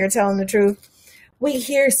coming on here telling the truth. We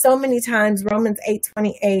hear so many times Romans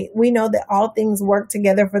 8:28. We know that all things work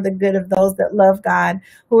together for the good of those that love God,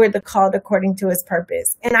 who are the called according to his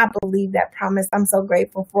purpose. And I believe that promise. I'm so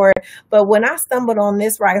grateful for it. But when I stumbled on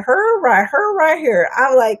this right here,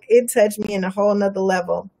 I like, it touched me in a whole nother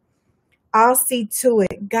level. I'll see to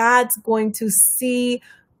it. God's going to see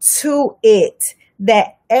to it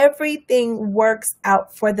that everything works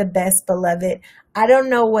out for the best, beloved. I don't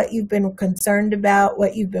know what you've been concerned about,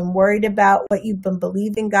 what you've been worried about, what you've been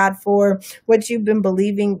believing God for, what you've been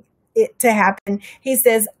believing it to happen. He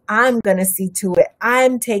says, I'm going to see to it.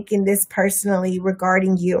 I'm taking this personally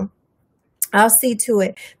regarding you. I'll see to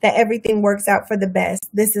it that everything works out for the best.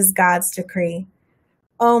 This is God's decree.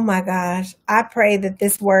 Oh my gosh. I pray that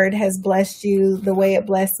this word has blessed you the way it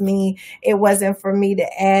blessed me. It wasn't for me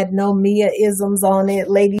to add no Mia isms on it,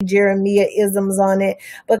 Lady JereMia isms on it,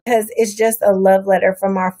 because it's just a love letter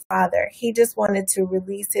from our Father. He just wanted to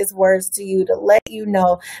release his words to you to let you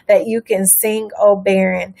know that you can sing, O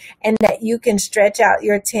barren, and that you can stretch out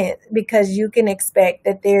your tent, because you can expect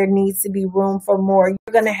that there needs to be room for more.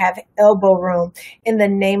 You're going to have elbow room in the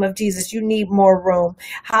name of Jesus. You need more room.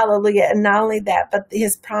 Hallelujah. And not only that, but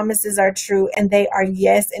his promises are true, and they are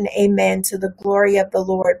yes and amen to the glory of the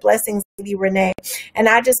Lord. Blessings, Lady Renee. And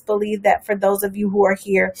I just believe that for those of you who are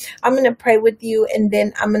here, I'm going to pray with you, and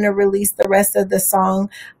then I'm going to release the rest of the song.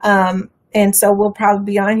 And so we'll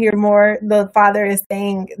probably be on here more. The Father is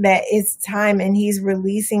saying that it's time, and he's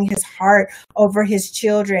releasing his heart over his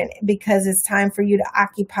children, because it's time for you to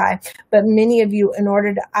occupy. But many of you, in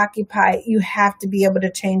order to occupy, you have to be able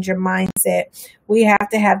to change your mindset. We have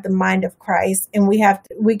to have the mind of Christ, and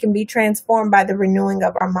we can be transformed by the renewing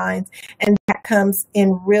of our minds. And that comes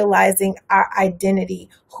in realizing our identity,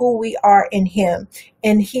 who we are in him.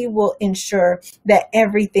 And he will ensure that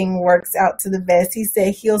everything works out to the best. He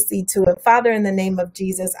said he'll see to it. Father, in the name of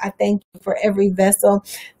Jesus, I thank you for every vessel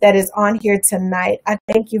that is on here tonight. I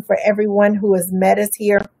thank you for everyone who has met us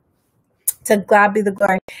here. To God be the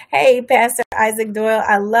glory. Hey, Pastor Isaac Doyle,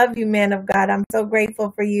 I love you, man of God. I'm so grateful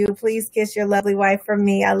for you. Please kiss your lovely wife for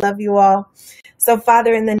me. I love you all. So,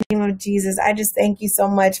 Father, in the name of Jesus, I just thank you so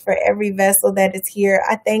much for every vessel that is here.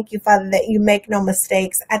 I thank you, Father, that you make no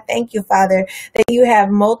mistakes. I thank you, Father, that you have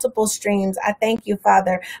multiple streams. I thank you,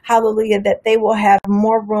 Father, hallelujah, that they will have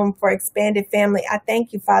more room for expanded family. I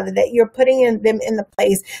thank you, Father, that you're putting them in the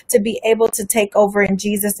place to be able to take over in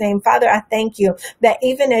Jesus' name. Father, I thank you that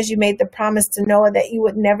even as you made the promise to Noah that you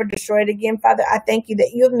would never destroy it again, Father, I thank you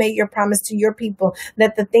that you have made your promise to your people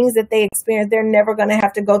that the things that they experience, they're never going to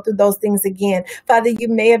have to go through those things again. Father, you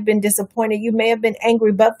may have been disappointed. You may have been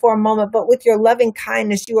angry, but for a moment, but with your loving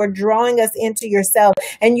kindness, you are drawing us into yourself,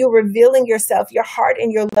 and you're revealing yourself, your heart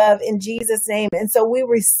and your love in Jesus' name. And so we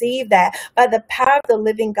receive that by the power of the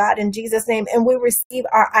living God in Jesus' name. And we receive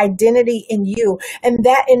our identity in you. And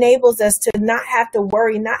that enables us to not have to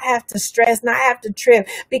worry, not have to stress, not have to trip,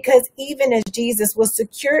 because even as Jesus was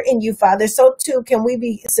secure in you, Father, so too can we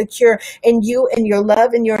be secure in you and your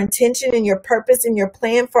love and your intention and your purpose and your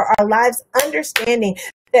plan for our lives, understanding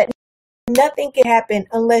that nothing can happen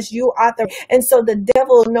unless you author. And so the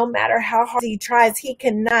devil, no matter how hard he tries, he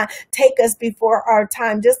cannot take us before our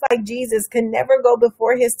time. Just like Jesus can never go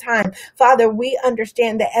before his time. Father, we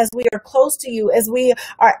understand that as we are close to you, as we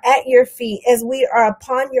are at your feet, as we are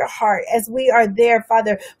upon your heart, as we are there,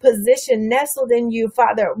 Father, positioned, nestled in you,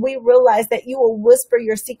 Father, we realize that you will whisper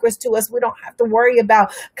your secrets to us. We don't have to worry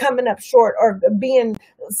about coming up short or being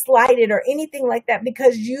slighted or anything like that,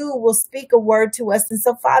 because you will speak a word to us. And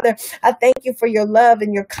so, Father, I thank you for your love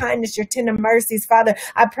and your kindness, your tender mercies. Father,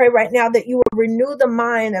 I pray right now that you will renew the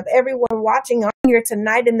mind of everyone watching on here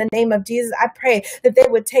tonight in the name of Jesus. I pray that they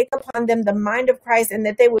would take upon them the mind of Christ, and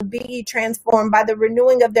that they would be transformed by the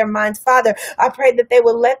renewing of their minds. Father, I pray that they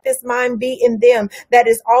will let this mind be in them that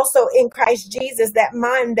is also in Christ Jesus, that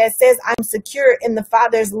mind that says I'm secure in the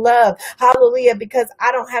Father's love. Hallelujah, because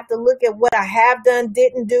I don't have to look at what I have done,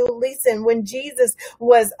 didn't do. Listen, when Jesus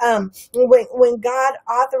was, when God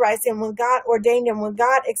authorized him, when God ordained him, when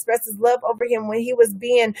God expressed his love over him, when he was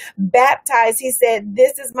being baptized, he said,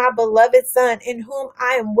 this is my beloved son in whom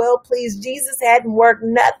I am well pleased. Jesus hadn't worked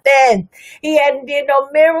nothing. He hadn't did no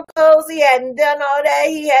miracles. He hadn't done all that.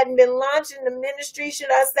 He hadn't been launching the ministry,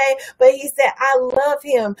 should I say, but he said, I love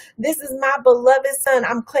him. This is my beloved son.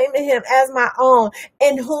 I'm claiming him as my own,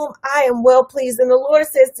 in whom I am well pleased. And the Lord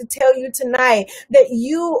says to tell you tonight that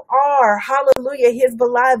you are, hallelujah, his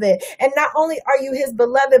beloved. And not only are you his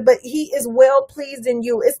beloved, but he is well pleased in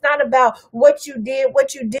you. It's not about what you did,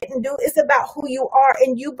 what you didn't do. It's about who you are,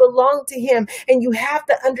 and you belong to him. And you have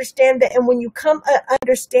to understand that. And when you come to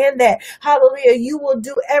understand that, hallelujah, you will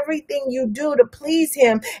do everything you do to please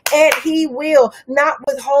him, and he will not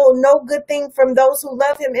withhold no good thing from those who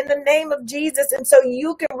love him in the name of Jesus. And so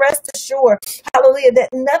you can rest assured, hallelujah, that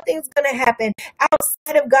nothing's going to happen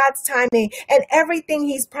outside of God's timing, and everything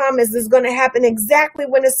he's promised is going to happen exactly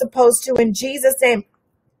when it's supposed to, in Jesus' name.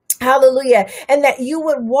 Hallelujah. And that you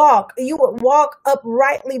would walk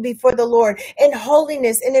uprightly before the Lord in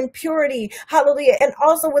holiness and in purity. Hallelujah. And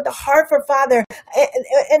also with a heart for Father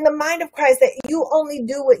and the mind of Christ, that you only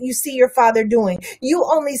do what you see your Father doing. You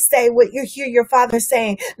only say what you hear your Father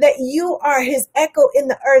saying, that you are his echo in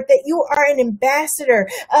the earth, that you are an ambassador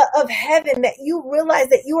of heaven, that you realize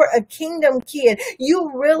that you are a kingdom kid.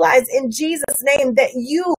 You realize in Jesus' name that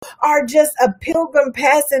you are just a pilgrim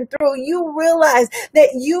passing through. You realize that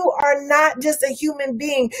you are not just a human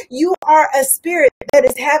being. You are a spirit that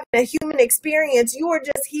is having a human experience. You are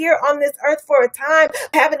just here on this earth for a time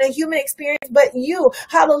having a human experience, but you,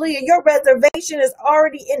 hallelujah, your reservation is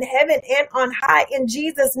already in heaven and on high in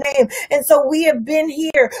Jesus' name. And so we have been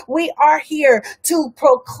here. We are here to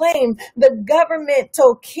proclaim the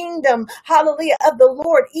governmental kingdom, hallelujah, of the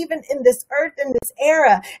Lord, even in this earth, in this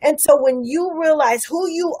era. And so when you realize who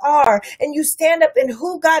you are and you stand up in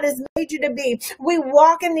who God has made you to be, we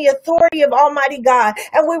walk in the authority of Almighty God,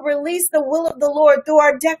 and we release the will of the Lord through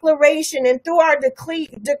our declaration and through our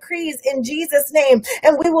decrees in Jesus' name.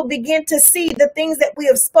 And we will begin to see the things that we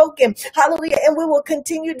have spoken. Hallelujah. And we will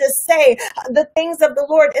continue to say the things of the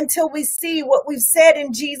Lord until we see what we've said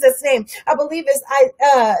in Jesus' name. I believe it's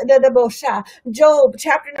Job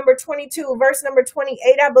chapter number 22, verse number 28,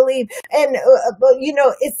 I believe. And,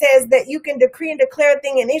 it says that you can decree and declare a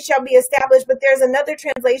thing and it shall be established. But there's another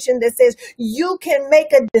translation that says you can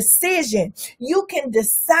make a decision. You can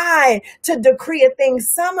decide to decree a thing.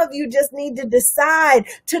 Some of you just need to decide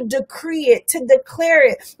to decree it, to declare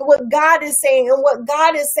it, what God is saying and what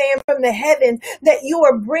God is saying from the heavens that you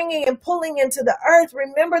are bringing and pulling into the earth.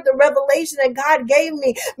 Remember the revelation that God gave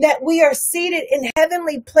me, that we are seated in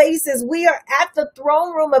heavenly places. We are at the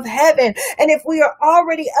throne room of heaven. And if we are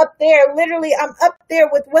already up there, literally, I'm up there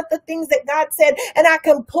with what the things that God said, and I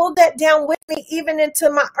can pull that down with me even into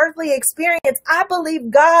my earthly experience. I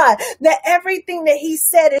believe God that everything that he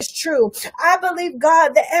said is true. I believe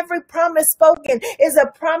God that every promise spoken is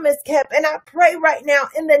a promise kept. And I pray right now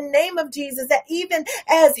in the name of Jesus that even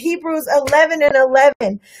as Hebrews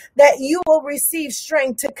 11:11, that you will receive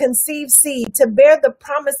strength to conceive seed, to bear the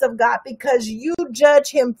promise of God, because you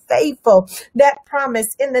judge him faithful. That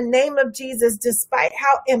promise in the name of Jesus, despite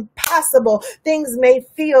how impossible things may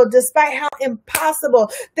feel, despite how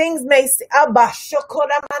impossible things may seem,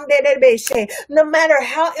 no matter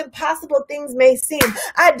how impossible things may seem,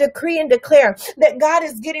 I decree and declare that God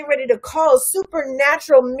is getting ready to cause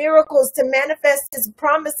supernatural miracles to manifest his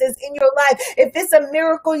promises in your life. If it's a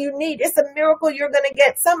miracle you need, it's a miracle you're going to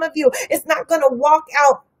get. Some of you, it's not going to walk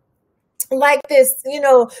out like this,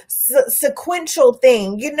 sequential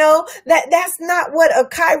thing, that's not what a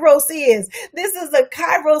Kairos is. This is a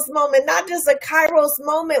Kairos moment, not just a Kairos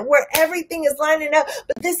moment where everything is lining up,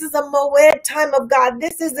 but this is a Moed time of God.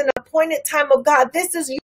 This is an appointed time of God. This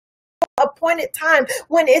is appointed time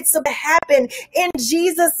when it's to happen in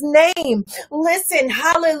Jesus' name. Listen,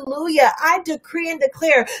 hallelujah. I decree and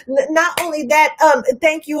declare not only that,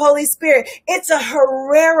 thank you, Holy Spirit, it's a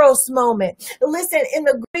Hereros moment. Listen, in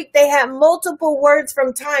the Greek, they have multiple words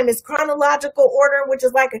from time. It's chronological order, which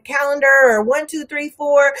is like a calendar, or 1, 2, 3,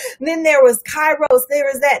 4. Then there was Kairos. There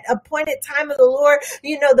was that appointed time of the Lord,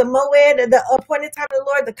 the Moed, the appointed time of the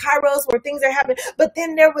Lord, the Kairos, where things are happening. But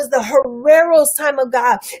then there was the Hereros time of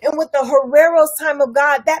God. And with the Hereros time of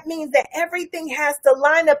God, that means that everything has to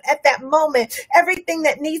line up at that moment. Everything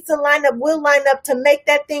that needs to line up will line up to make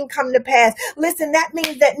that thing come to pass. Listen, that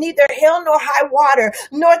means that neither hell nor high water,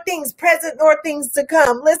 nor things present nor things to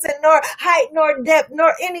come, listen, nor height nor depth,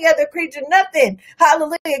 nor any other creature, nothing,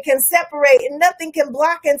 hallelujah, can separate, and nothing can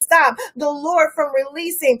block and stop the Lord from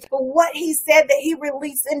releasing what he said that he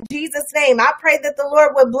released in Jesus' name. I pray that the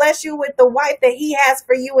Lord would bless you with the wife that he has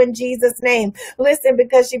for you in Jesus' name. Listen,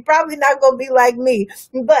 because she probably not going to be like me,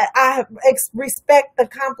 but I respect the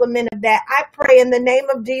compliment of that. I pray in the name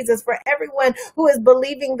of Jesus for everyone who is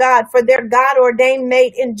believing God for their God ordained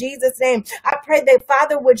mate in Jesus' name. I pray that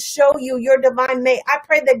Father would show you your divine mate. I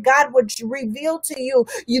pray that God would reveal to you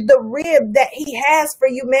the rib that he has for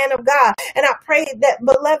you, man of God. And I pray that,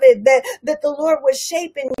 beloved, that the Lord would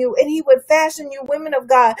shape in you and he would fashion you, women of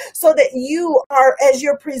God, so that you are, as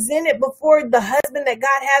you're presented before the husband that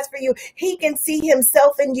God has for you, he can see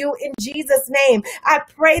himself in you in Jesus' name. I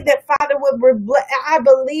pray that Father I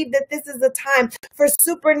believe that this is a time for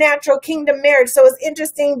supernatural kingdom marriage. So it's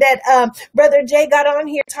interesting that Brother Jay got on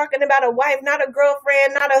here talking about a wife, not a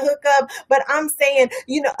girlfriend, not a hookup, but I'm saying,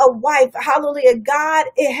 a wife. Hallelujah. God,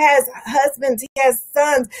 it has husbands, he has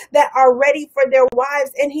sons that are ready for their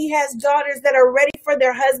wives, and he has daughters that are ready for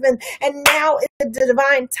their husbands. And now is the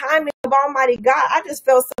divine timing of Almighty God. I just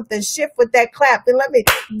felt something shift with that clap. And let me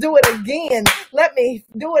do it again. Let me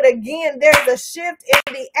do it again. There's a shift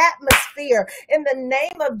in the atmosphere. In the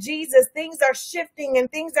name of Jesus, things are shifting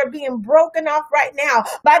and things are being broken off right now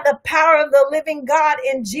by the power of the living God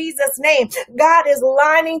in Jesus' name. God is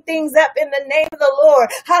lining things up in the name of the Lord.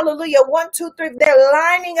 Hallelujah. 1, 2, 3. They're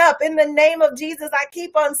lining up in the name of Jesus. I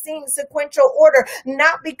keep on seeing sequential order,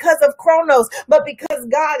 not because of Chronos, but because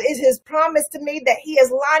God is his promise to me that he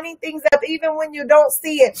is lining things up even when you don't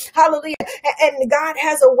see it. Hallelujah. And God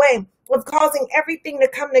has a way of causing everything to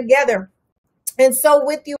come together. And so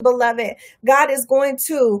with you, beloved, God is going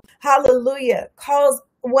to, hallelujah, cause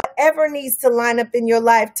whatever needs to line up in your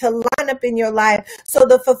life to line up in your life so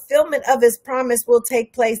the fulfillment of his promise will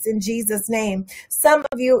take place in Jesus' name. Some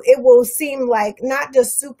of you, it will seem like not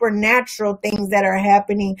just supernatural things that are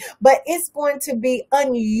happening, but it's going to be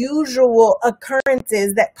unusual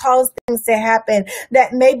occurrences that cause things to happen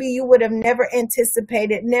that maybe you would have never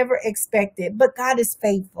anticipated, never expected. But God is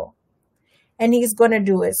faithful. And he's going to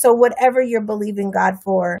do it. So whatever you're believing God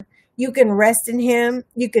for, you can rest in him.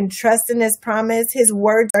 You can trust in his promise. His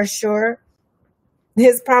words are sure.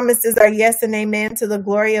 His promises are yes and amen to the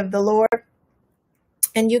glory of the Lord.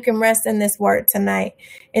 And you can rest in this word tonight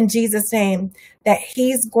in Jesus' name that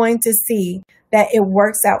he's going to see that it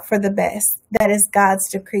works out for the best. That is God's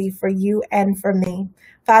decree for you and for me.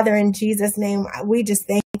 Father, in Jesus' name, we just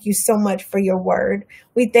thank you so much for your word.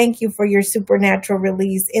 We thank you for your supernatural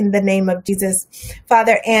release in the name of Jesus,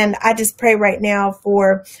 Father. And I just pray right now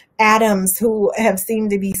for Adams who have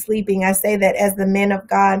seemed to be sleeping. I say that as the men of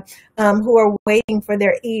God who are waiting for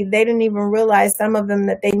their Eve. They didn't even realize, some of them,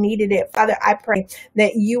 that they needed it. Father, I pray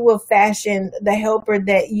that you will fashion the helper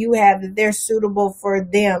that you have, that they're suitable for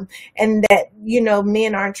them, and that,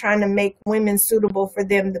 men aren't trying to make women suitable for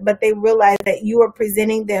them, but they realize that you are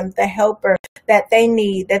presenting them the helper that they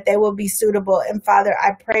need, that they will be suitable. And Father,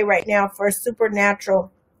 I pray right now for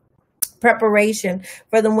supernatural preparation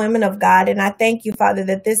for the women of God. And I thank you, Father,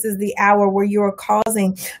 that this is the hour where you are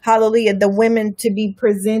causing, hallelujah, the women to be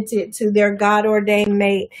presented to their God-ordained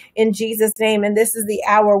mate in Jesus' name. And this is the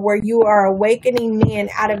hour where you are awakening men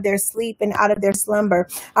out of their sleep and out of their slumber.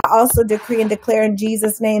 I also decree and declare in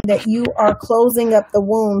Jesus' name that you are closing up the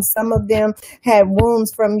wombs. Some of them had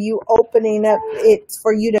wombs from you opening up it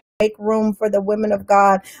for you to make room for the women of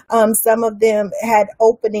God. Some of them had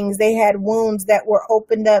openings. They had wounds that were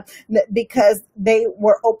opened up because they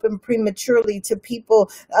were opened prematurely to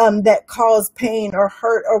people that cause pain or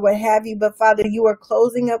hurt or what have you. But Father, you are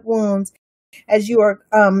closing up wounds as you are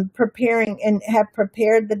preparing and have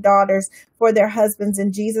prepared the daughters for their husbands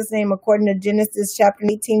in Jesus' name, according to Genesis chapter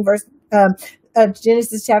 18,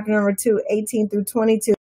 Genesis chapter number 2, 18 through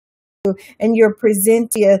 22. And you're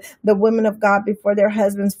presenting the women of God before their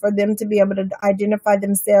husbands for them to be able to identify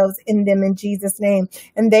themselves in them in Jesus' name.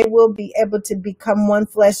 And they will be able to become one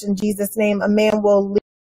flesh in Jesus' name. A man will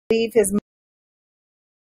leave his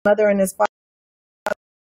mother and his father,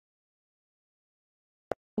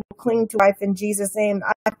 will cling to life in Jesus' name.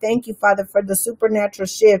 I thank you, Father, for the supernatural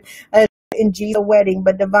shift in Jesus' wedding,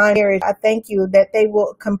 but divine marriage. I thank you that they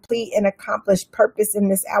will complete and accomplish purpose in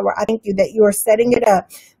this hour. I thank you that you are setting it up,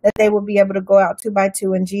 that they will be able to go out 2 by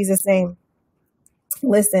 2 in Jesus' name.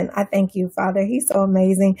 Listen, I thank you, Father. He's so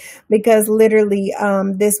amazing, because literally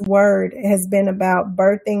this word has been about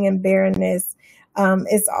birthing and barrenness.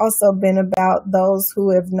 It's also been about those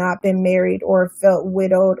who have not been married or felt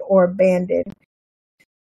widowed or abandoned.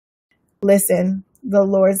 Listen, the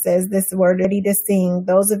Lord says this word, ready to sing.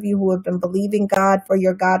 Those of you who have been believing God for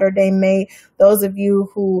your God-ordained mate, those of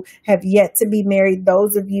you who have yet to be married,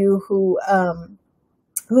 those of you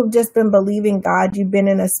who've just been believing God, you've been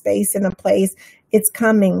in a space and a place. It's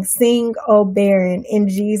coming. Sing, O barren, in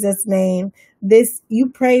Jesus' name. You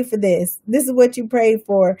pray for this. This is what you pray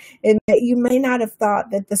for. And that you may not have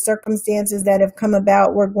thought that the circumstances that have come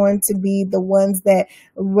about were going to be the ones that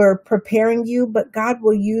were preparing you, but God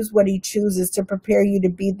will use what he chooses to prepare you to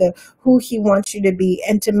be who he wants you to be,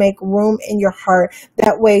 and to make room in your heart.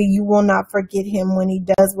 That way you will not forget him when he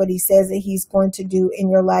does what he says that he's going to do in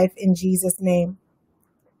your life in Jesus' name.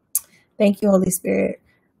 Thank you, Holy Spirit.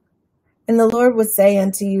 And the Lord would say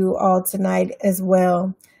unto you all tonight as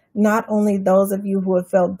well, not only those of you who have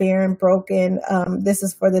felt barren, broken, this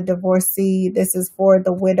is for the divorcee, this is for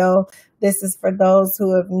the widow, This is for those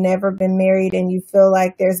who have never been married and you feel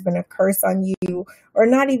like there's been a curse on you, or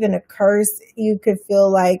not even a curse. You could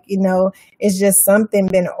feel like, it's just something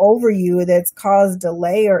been over you that's caused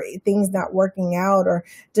delay or things not working out or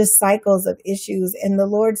just cycles of issues. And the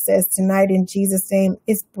Lord says tonight in Jesus' name,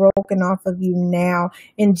 it's broken off of you now.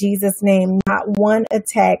 In Jesus' name, not one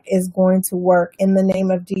attack is going to work in the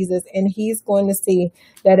name of Jesus. And He's going to see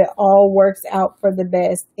that it all works out for the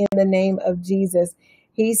best in the name of Jesus.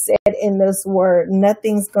 He said in this word,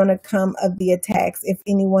 nothing's going to come of the attacks if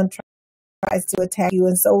anyone tries to attack you.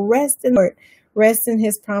 And so rest in the Lord, rest in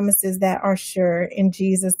His promises that are sure in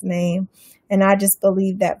Jesus' name. And I just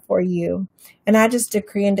believe that for you. And I just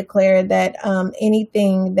decree and declare that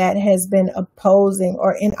anything that has been opposing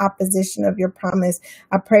or in opposition of your promise,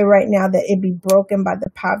 I pray right now that it be broken by the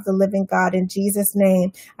power of the living God in Jesus'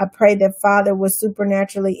 name. I pray that Father will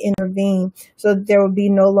supernaturally intervene so that there will be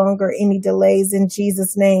no longer any delays in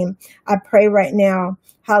Jesus' name. I pray right now,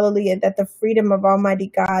 hallelujah, that the freedom of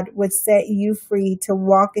Almighty God would set you free to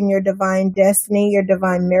walk in your divine destiny, your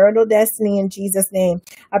divine marital destiny in Jesus' name.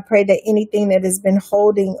 I pray that anything that has been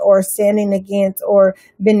holding or standing against or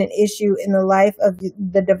been an issue in the life of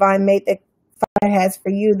the divine mate that Father has for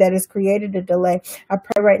you that has created a delay, I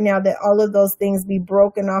pray right now that all of those things be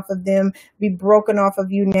broken off of them, be broken off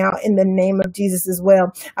of you now in the name of Jesus as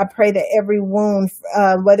well. I pray that every wound,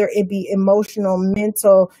 whether it be emotional,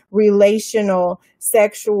 mental, relational,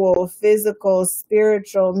 sexual, physical,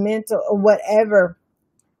 spiritual, mental, or whatever,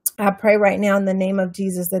 I pray right now in the name of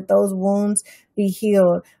Jesus that those wounds be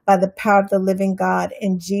healed by the power of the living God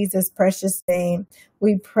in Jesus' precious name.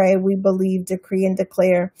 We pray, we believe, decree and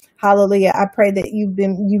declare. Hallelujah. I pray that you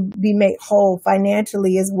be made whole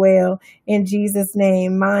financially as well in Jesus'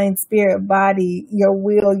 name. Mind, spirit, body, your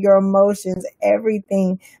will, your emotions,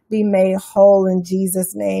 everything be made whole in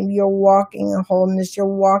Jesus' name. You're walking in wholeness. You're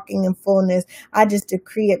walking in fullness. I just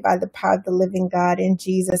decree it by the power of the living God in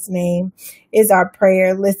Jesus' name is our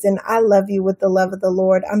prayer. Listen, I love you with the love of the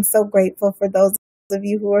Lord. I'm so grateful for those of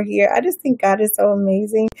you who are here. I just think God is so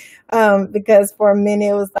amazing, because for a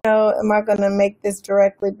minute it was like, oh, am I going to make this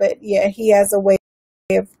directly? But yeah, He has a way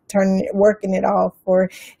of working it all for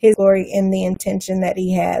His glory and the intention that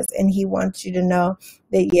He has. And He wants you to know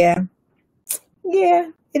that, yeah,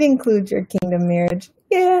 it includes your kingdom marriage.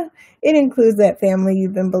 Yeah, it includes that family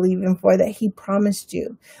you've been believing for that He promised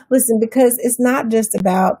you. Listen, because it's not just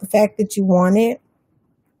about the fact that you want it.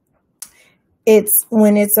 It's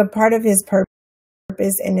when it's a part of His purpose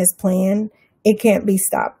and His plan, it can't be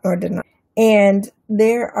stopped or denied. And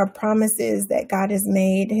there are promises that God has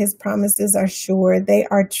made. His promises are sure. They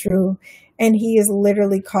are true. And He is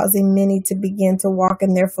literally causing many to begin to walk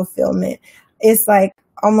in their fulfillment. It's like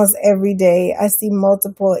almost every day I see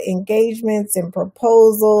multiple engagements and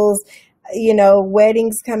proposals,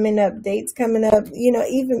 weddings coming up, dates coming up,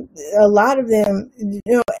 even a lot of them,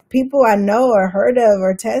 people I know or heard of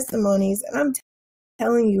or testimonies. And I'm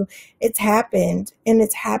telling you, it's happened and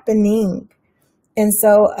it's happening. And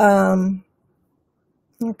so,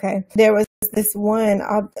 okay, there was this one,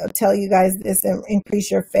 I'll tell you guys this and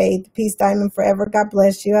increase your faith. Peace, Diamond Forever. God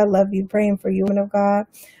bless you. I love you. Praying for you, woman of God.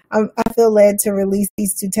 I feel led to release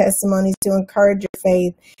these two testimonies to encourage your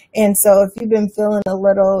faith. And so if you've been feeling a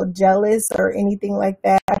little jealous or anything like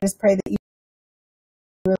that, I just pray that you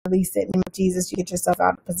release it in the name of Jesus. You get yourself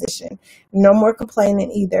out of position. No more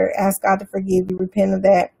complaining either. Ask God to forgive you. Repent of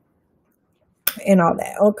that and all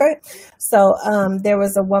that. Okay. So there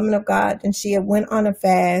was a woman of God and she had went on a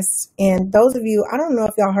fast. And those of you, I don't know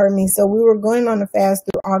if y'all heard me. So we were going on a fast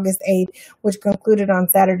through August 8th, which concluded on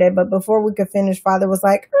Saturday. But before we could finish, Father was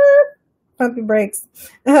like, pump your brakes.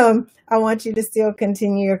 I want you to still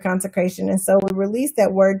continue your consecration. And so we released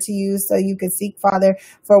that word to you so you could seek Father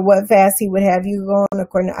for what fast He would have you go on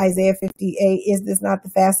according to Isaiah 58. Is this not the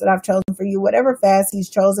fast that I've chosen for you? Whatever fast He's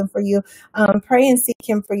chosen for you, pray and seek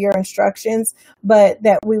Him for your instructions, but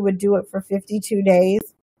that we would do it for 52 days.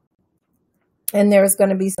 And there's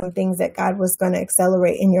going to be some things that God was going to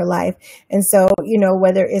accelerate in your life. And so,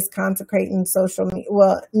 whether it's consecrating social media,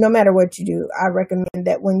 well, no matter what you do, I recommend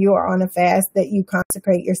that when you are on a fast, that you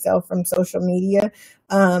consecrate yourself from social media,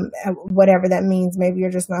 whatever that means. Maybe you're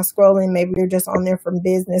just not scrolling. Maybe you're just on there from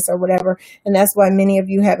business or whatever. And that's why many of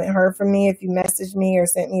you haven't heard from me. If you messaged me or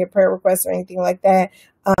sent me a prayer request or anything like that,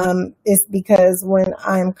 it's because when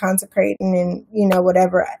I'm consecrating and,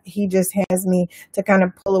 whatever, He just has me to kind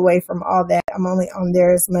of pull away from all that. I'm only on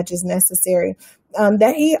there as much as necessary,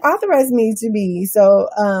 that He authorized me to be. So,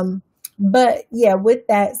 but yeah, with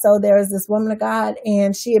that, so there was this woman of God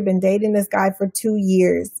and she had been dating this guy for 2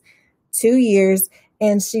 years.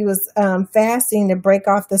 and she was fasting to break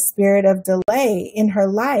off the spirit of delay in her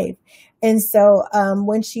life. And so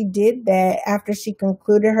when she did that, after she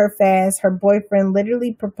concluded her fast, her boyfriend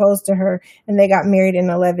literally proposed to her, and they got married in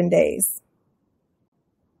 11 days.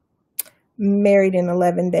 Married in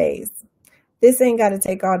 11 days. This ain't got to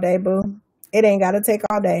take all day, boo. It ain't got to take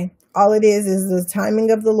all day. All it is the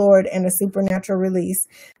timing of the Lord and a supernatural release.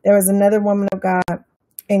 There was another woman of God,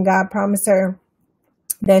 and God promised her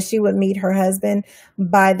that she would meet her husband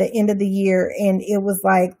by the end of the year. And it was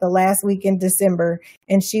like the last week in December,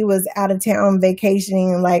 and she was out of town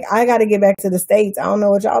vacationing, and like, I got to get back to the States. I don't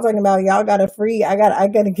know what y'all talking about. Y'all got to free. I got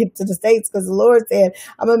to get to the States, because the Lord said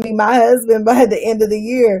I'm going to meet my husband by the end of the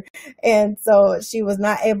year. And so she was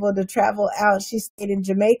not able to travel out. She stayed in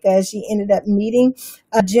Jamaica. She ended up meeting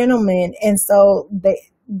a gentleman. And so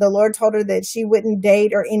the Lord told her that she wouldn't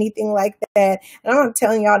date or anything like that. And I'm not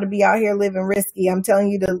telling y'all to be out here living risky. I'm telling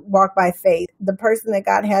you to walk by faith. The person that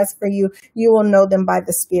God has for you, you will know them by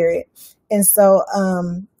the Spirit. And so,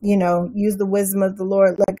 use the wisdom of the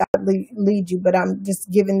Lord. Let God lead you. But I'm just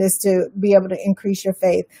giving this to be able to increase your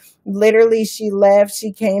faith. Literally, she left.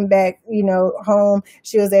 She came back, home.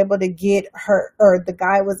 She was able to get the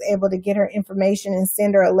guy was able to get her information and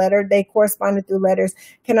send her a letter. They corresponded through letters.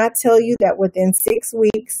 Can I tell you that within 6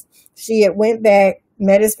 weeks, she had went back,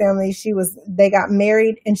 met his family. They got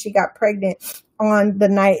married, and she got pregnant on the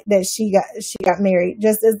night that she got married,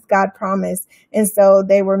 just as God promised. And so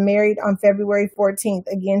they were married on February 14th.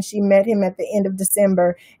 Again, she met him at the end of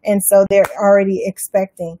December. And so they're already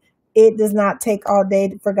expecting. It does not take all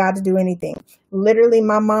day for God to do anything. Literally,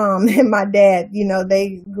 my mom and my dad,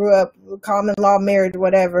 they grew up common law marriage,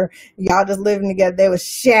 whatever. Y'all just living together. They was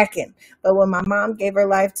shacking. But when my mom gave her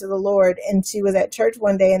life to the Lord, and she was at church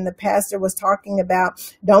one day, and the pastor was talking about,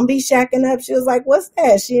 don't be shacking up. She was like, what's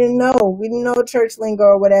that? She didn't know. We didn't know church lingo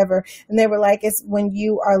or whatever. And they were like, it's when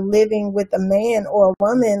you are living with a man or a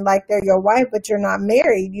woman like they're your wife, but you're not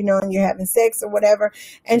married, and you're having sex or whatever.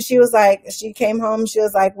 And she was like, she came home. She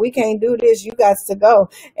was like, we can't do this. You got to go.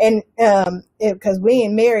 And, because we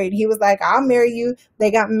ain't married. He was like, I'll marry you.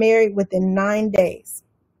 They got married within 9 days.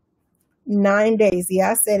 9 days.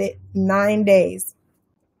 Yeah, I said it. 9 days.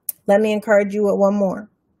 Let me encourage you with one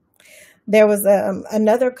more. There was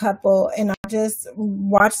another couple, and I just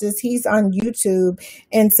watched this. He's on YouTube.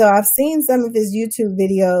 And so I've seen some of his YouTube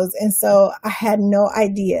videos. And so I had no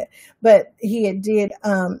idea, but he had did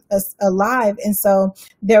a live. And so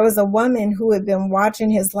there was a woman who had been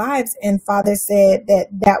watching his lives, and Father said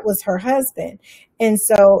that was her husband. And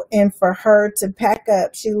so, and for her to pack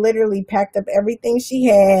up, she literally packed up everything she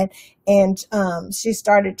had, and she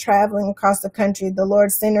started traveling across the country. The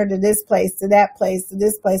Lord sent her to this place, to that place, to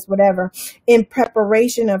this place, whatever, in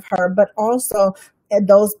preparation of her. But also,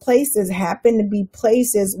 those places happened to be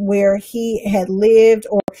places where he had lived,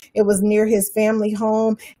 or it was near his family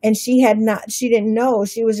home. And she didn't know.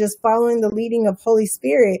 She was just following the leading of Holy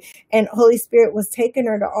Spirit, and Holy Spirit was taking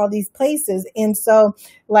her to all these places. And so,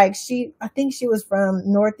 like, I think she was from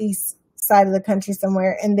Northeast side of the country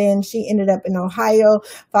somewhere, and then she ended up in Ohio.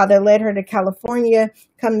 Father led her to California.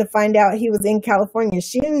 Come to find out, he was in California.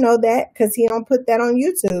 She didn't know that, because he don't put that on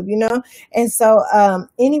YouTube, And so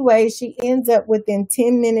anyway, she ends up within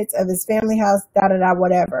 10 minutes of his family house,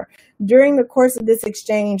 whatever. During the course of this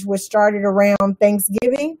exchange, which started around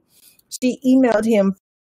Thanksgiving, she emailed him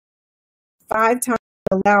 5 times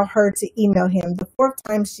to allow her to email him. The 4th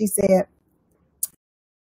time she said,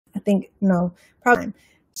 probably.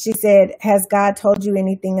 She said, has God told you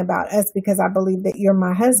anything about us? Because I believe that you're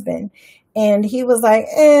my husband. And he was like,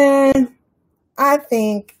 I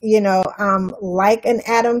think, I'm like an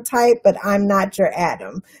Adam type, but I'm not your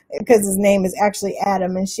Adam, because his name is actually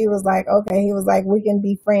Adam. And she was like, okay. He was like, we can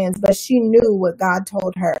be friends. But she knew what God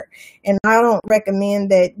told her. And I don't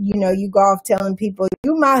recommend that, you go off telling people,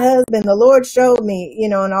 you my husband, the Lord showed me,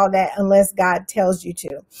 and all that, unless God tells you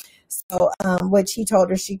to. So, which he told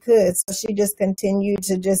her she could. So she just continued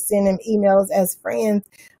to just send him emails as friends.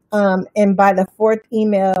 And by the 4th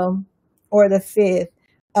email, or the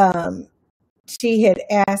 5th, she had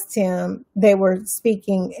asked him, they were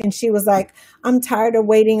speaking, and she was like, I'm tired of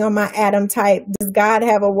waiting on my Adam type. Does God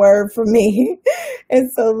have a word for me? And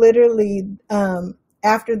so literally,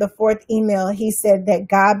 after the 4th email, he said that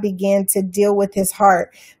God began to deal with his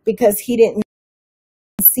heart, because he didn't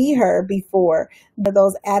see her before.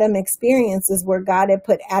 Those Adam experiences where God had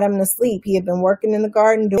put Adam to sleep. He had been working in the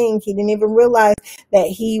garden doing, he didn't even realize that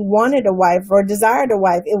he wanted a wife or desired a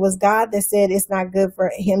wife. It was God that said it's not good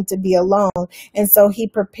for him to be alone. And so he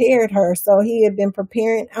prepared her. So he had been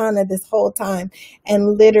preparing Anna this whole time.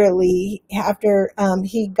 And literally after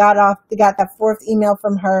he got that fourth email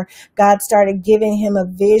from her, God started giving him a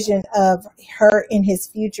vision of her in his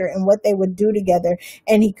future and what they would do together.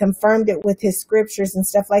 And he confirmed it with his scriptures and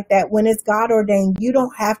stuff like that. When it's God ordained, you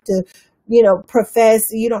don't have to, profess,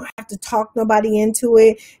 you don't have to talk nobody into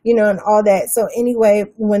it, and all that. So anyway,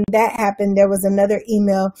 when that happened, there was another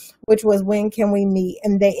email, which was, when can we meet?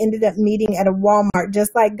 And they ended up meeting at a Walmart,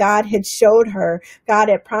 just like God had showed her. God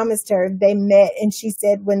had promised her. They met, and she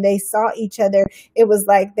said when they saw each other, it was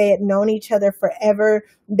like they had known each other forever.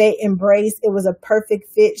 They embraced. It was a perfect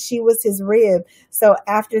fit. She was his rib. So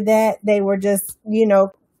after that, they were just,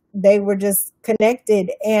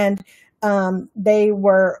 connected, and they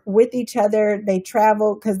were with each other. They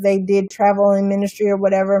traveled, because they did travel in ministry or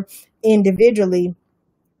whatever individually.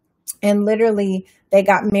 And literally they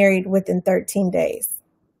got married within 13 days.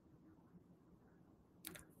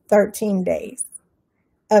 13 days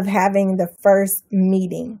of having the first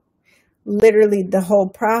meeting. Literally the whole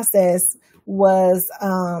process was,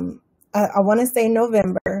 I want to say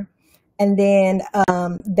November. And then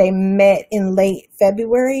they met in late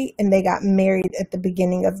February, and they got married at the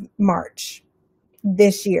beginning of March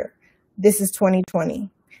this year. This is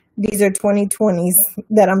 2020. These are 2020s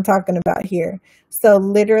that I'm talking about here. So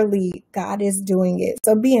literally, God is doing it.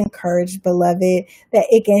 So be encouraged, beloved, that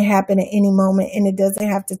it can happen at any moment, and it doesn't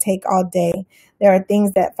have to take all day. There are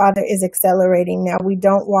things that Father is accelerating. Now, we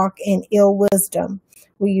don't walk in ill wisdom.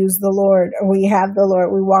 We use the Lord, or we have the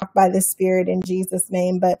Lord. We walk by the Spirit in Jesus'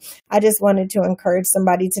 name. But I just wanted to encourage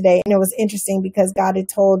somebody today. And it was interesting because God had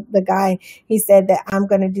told the guy, he said that I'm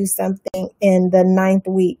going to do something in the 9th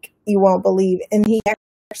week. You won't believe. And he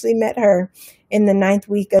actually met her in the 9th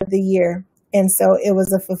week of the year. And so it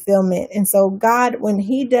was a fulfillment. And so God, when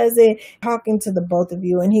he does it, talking to the both of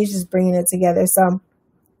you, and he's just bringing it together. So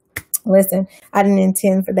listen, I didn't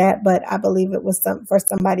intend for that, but I believe it was for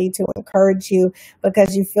somebody to encourage you,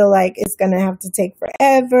 because you feel like it's going to have to take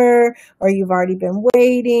forever, or you've already been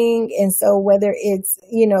waiting. And so whether it's,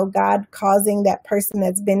 God causing that person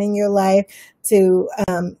that's been in your life to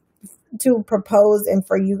propose, and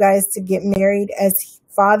for you guys to get married as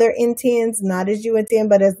Father intends, not as you intend,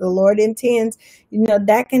 but as the Lord intends,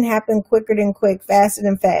 that can happen quicker than quick, faster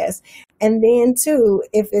than fast. And then too,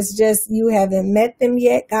 if it's just you haven't met them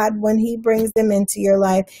yet, God, when he brings them into your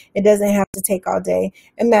life, it doesn't have to take all day.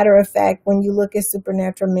 A matter of fact, when you look at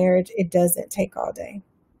supernatural marriage, it doesn't take all day.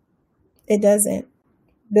 It doesn't.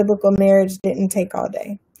 Biblical marriage didn't take all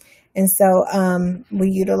day. And so we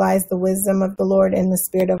utilize the wisdom of the Lord and the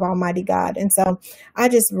Spirit of Almighty God. And so I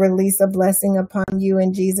just release a blessing upon you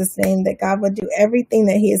in Jesus' name, that God would do everything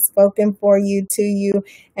that he has spoken for you, to you,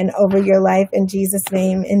 and over your life in Jesus'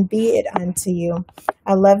 name, and be it unto you.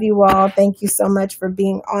 I love you all. Thank you so much for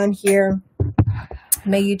being on here.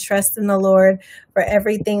 May you trust in the Lord for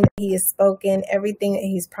everything that he has spoken, everything that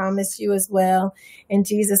he's promised you as well. In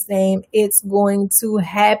Jesus' name, it's going to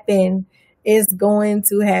happen. Is going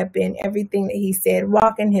to happen. Everything that he said,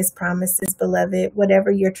 walk in his promises, beloved, whatever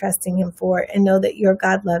you're trusting him for, and know that your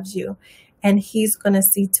God loves you, and he's going to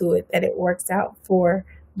see to it that it works out for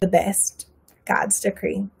the best. God's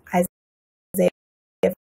decree. Isaiah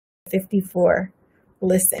 54.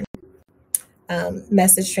 Listen,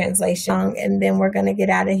 message translation. And then we're going to get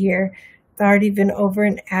out of here. It's already been over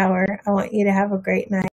an hour. I want you to have a great night.